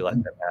you let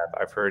them have.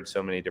 I've heard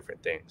so many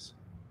different things.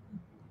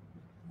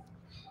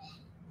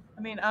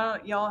 I mean,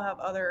 y'all have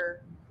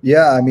other.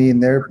 Yeah, I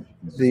mean,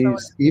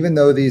 even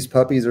though these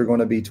puppies are going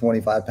to be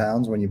 25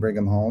 pounds when you bring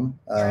them home,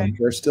 Right.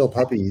 they're still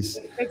puppies.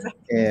 Exactly.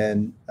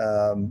 And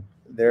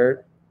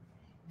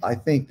I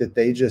think that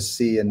they just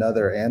see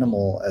another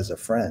animal as a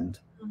friend.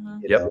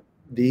 Mhm. You know,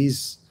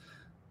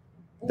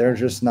 they're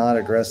just not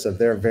aggressive.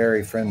 They're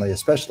very friendly,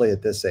 especially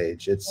at this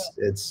age. They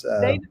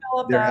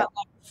develop that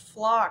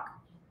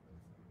flock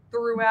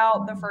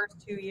throughout the first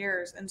 2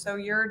 years, and so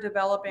you're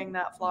developing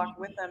that flock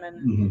with them,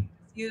 and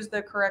use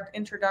the correct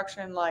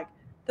introduction, like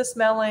the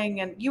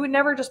smelling, and you would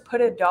never just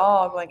put a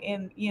dog like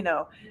in,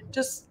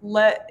 just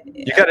let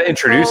you got to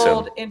introduce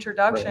them.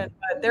 Introduction, right.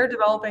 But they're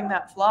developing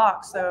that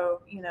flock,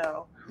 so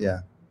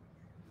yeah,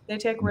 they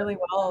take really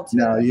well to.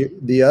 Now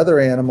the other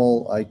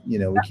animal,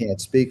 we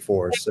can't speak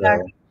for.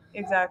 Exactly. So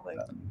exactly.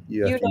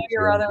 You know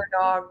your other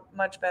dog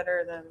much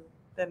better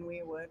than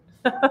we would.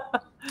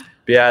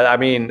 Yeah, I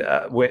mean,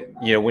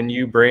 when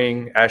you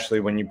bring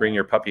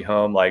your puppy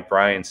home, like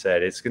Bryan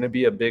said, it's going to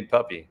be a big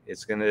puppy.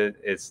 It's going to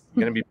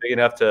be big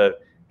enough to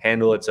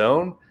handle its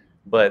own.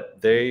 But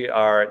they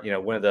are,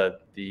 one of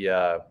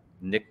the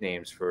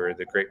nicknames for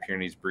the Great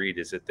Pyrenees breed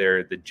is that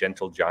they're the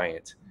gentle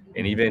giant,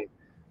 and even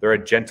they're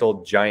a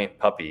gentle giant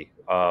puppy.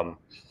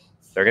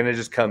 They're going to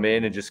just come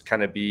in and just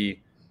kind of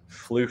be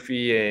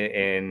floofy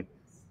and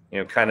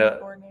kind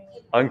of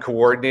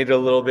uncoordinated a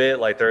little bit,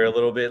 like they're a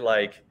little bit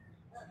like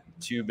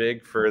too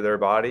big for their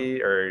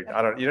body, or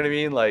I don't, you know what I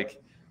mean?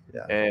 Like,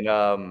 yeah. And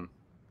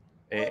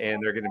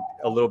they're going to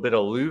a little bit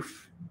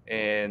aloof,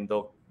 and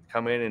they'll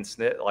come in and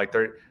sniff. Like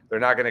they're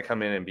not going to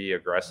come in and be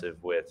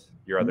aggressive with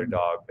your other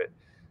dog. But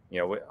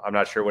I'm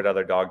not sure what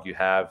other dog you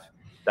have.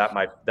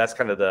 That's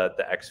kind of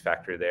the X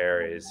factor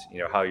there is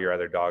how your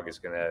other dog is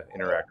going to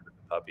interact with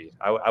the puppy.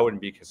 I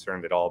wouldn't be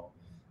concerned at all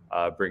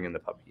bringing the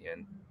puppy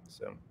in.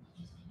 So,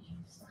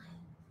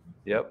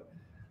 yep.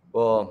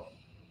 Well.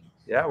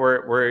 Yeah,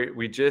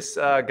 we just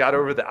got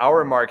over the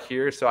hour mark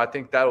here, so I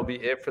think that'll be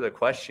it for the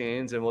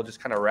questions, and we'll just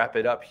kind of wrap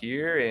it up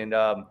here. And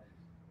I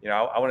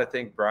want to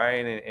thank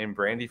Bryan and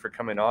Brandy for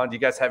coming on. Do you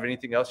guys have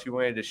anything else you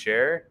wanted to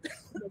share?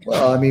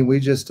 Well, I mean, we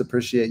just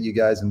appreciate you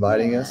guys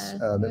inviting us.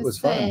 It was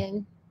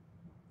fun.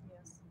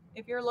 Yes,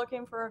 if you're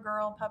looking for a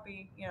girl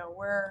puppy,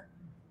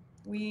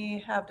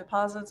 we have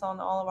deposits on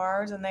all of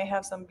ours, and they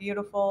have some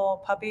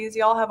beautiful puppies.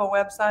 Y'all have a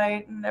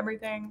website and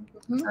everything,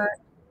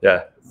 correct?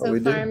 Yeah.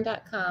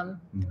 OsoFarm.com.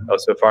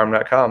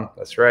 OsoFarm.com.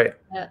 That's right.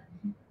 Yeah.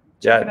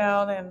 Check it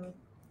out and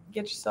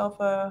get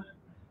yourself a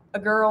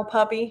girl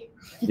puppy.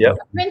 Yep.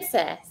 A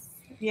princess.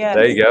 Yeah.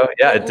 There you go.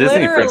 Yeah, a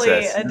Disney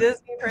princess. A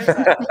Disney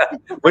princess.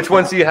 Which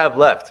ones do you have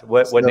left?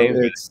 What names?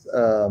 It's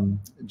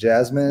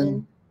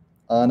Jasmine,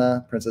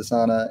 Anna, Princess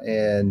Anna,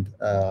 and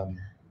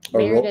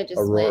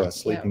Aurora,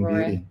 Sleeping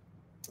Beauty.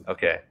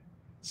 Okay.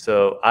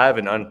 So I have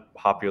an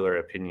unpopular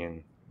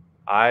opinion.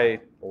 I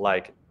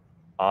like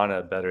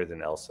Anna better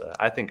than Elsa.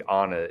 I think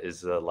Anna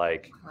is a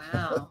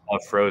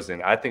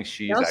Frozen. I think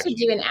she's should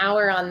do an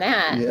hour on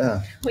that.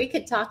 Yeah, we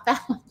could talk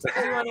that one.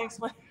 Do you want to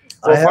explain?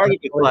 I haven't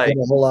put a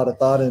whole lot of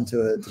thought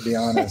into it, to be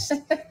honest.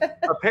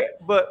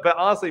 But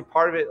honestly,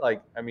 part of it,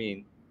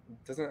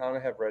 doesn't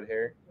Anna have red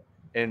hair?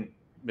 And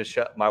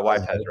Michelle, my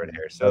wife, has red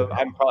hair, so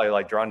I'm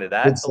probably drawn to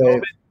that a little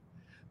bit.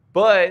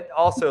 But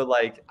also,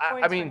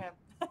 I mean,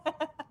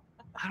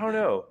 I don't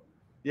know.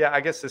 Yeah,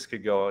 I guess this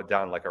could go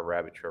down like a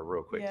rabbit trail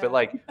real quick. Yeah.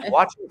 But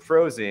watching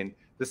Frozen,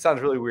 this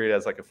sounds really weird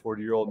as a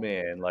 40-year-old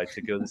man,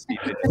 to go this deep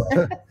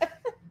into it.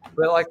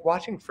 But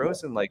watching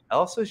Frozen,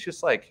 Elsa's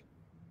just I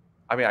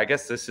mean, I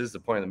guess this is the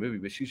point of the movie,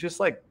 but she's just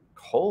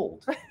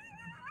cold.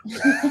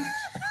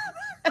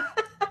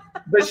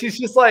 But she's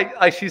just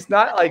she's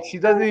not she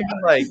doesn't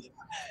even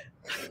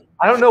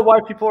I don't know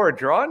why people are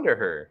drawn to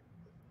her.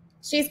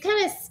 She's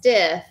kind of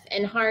stiff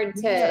and hard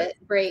to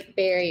break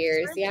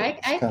barriers. Yeah,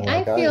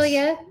 I feel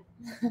you.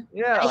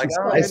 Yeah,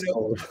 ice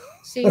cold.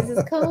 She's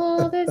as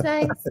cold as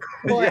ice.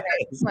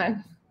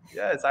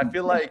 Yes, I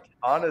feel like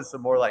Anna's the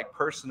more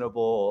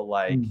personable.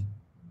 I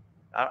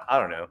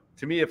don't know.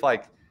 To me, if I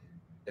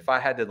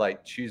had to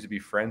choose to be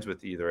friends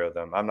with either of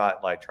them, I'm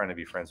not trying to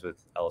be friends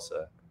with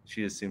Elsa.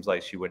 She just seems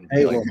like she wouldn't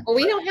be. Well,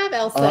 we don't have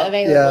Elsa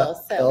available.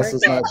 So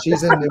Elsa's not.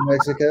 She's in New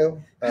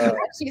Mexico.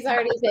 She's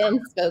already been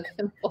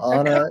spoken for.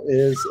 Anna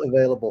is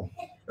available.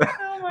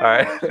 Oh all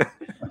right. Wow.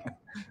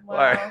 All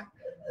right.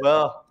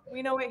 Well,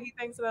 we know what he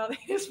thinks about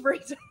his free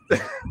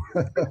time.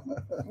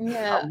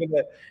 Yeah.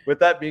 With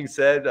that being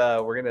said,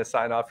 we're gonna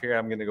sign off here.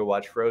 I'm gonna go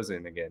watch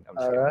Frozen again.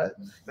 All right.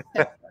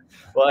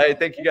 Well, hey,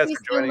 thank you guys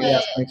for joining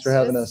us. Thanks for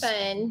having us.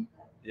 Fun.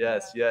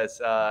 Yes.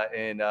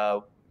 And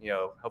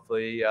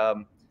hopefully,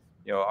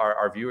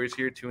 our viewers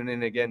here tune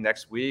in again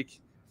next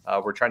week.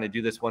 We're trying to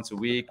do this once a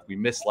week. We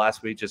missed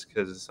last week just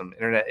because of some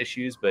internet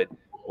issues, but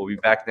we'll be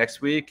back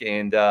next week.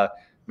 And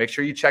make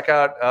sure you check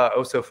out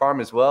OsoFarm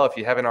as well. If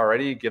you haven't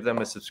already, give them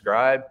a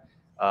subscribe.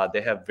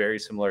 they have very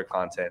similar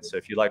content. So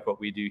if you like what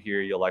we do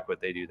here, you'll like what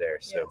they do there.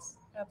 So Yes,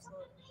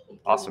 absolutely.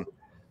 awesome.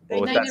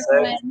 Well, with Good that night, said,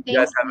 everyone. you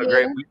guys Thank have a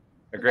great you. week,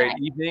 a great Bye.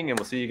 evening, and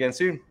we'll see you again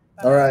soon.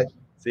 All right.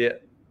 See ya.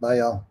 Bye,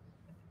 y'all.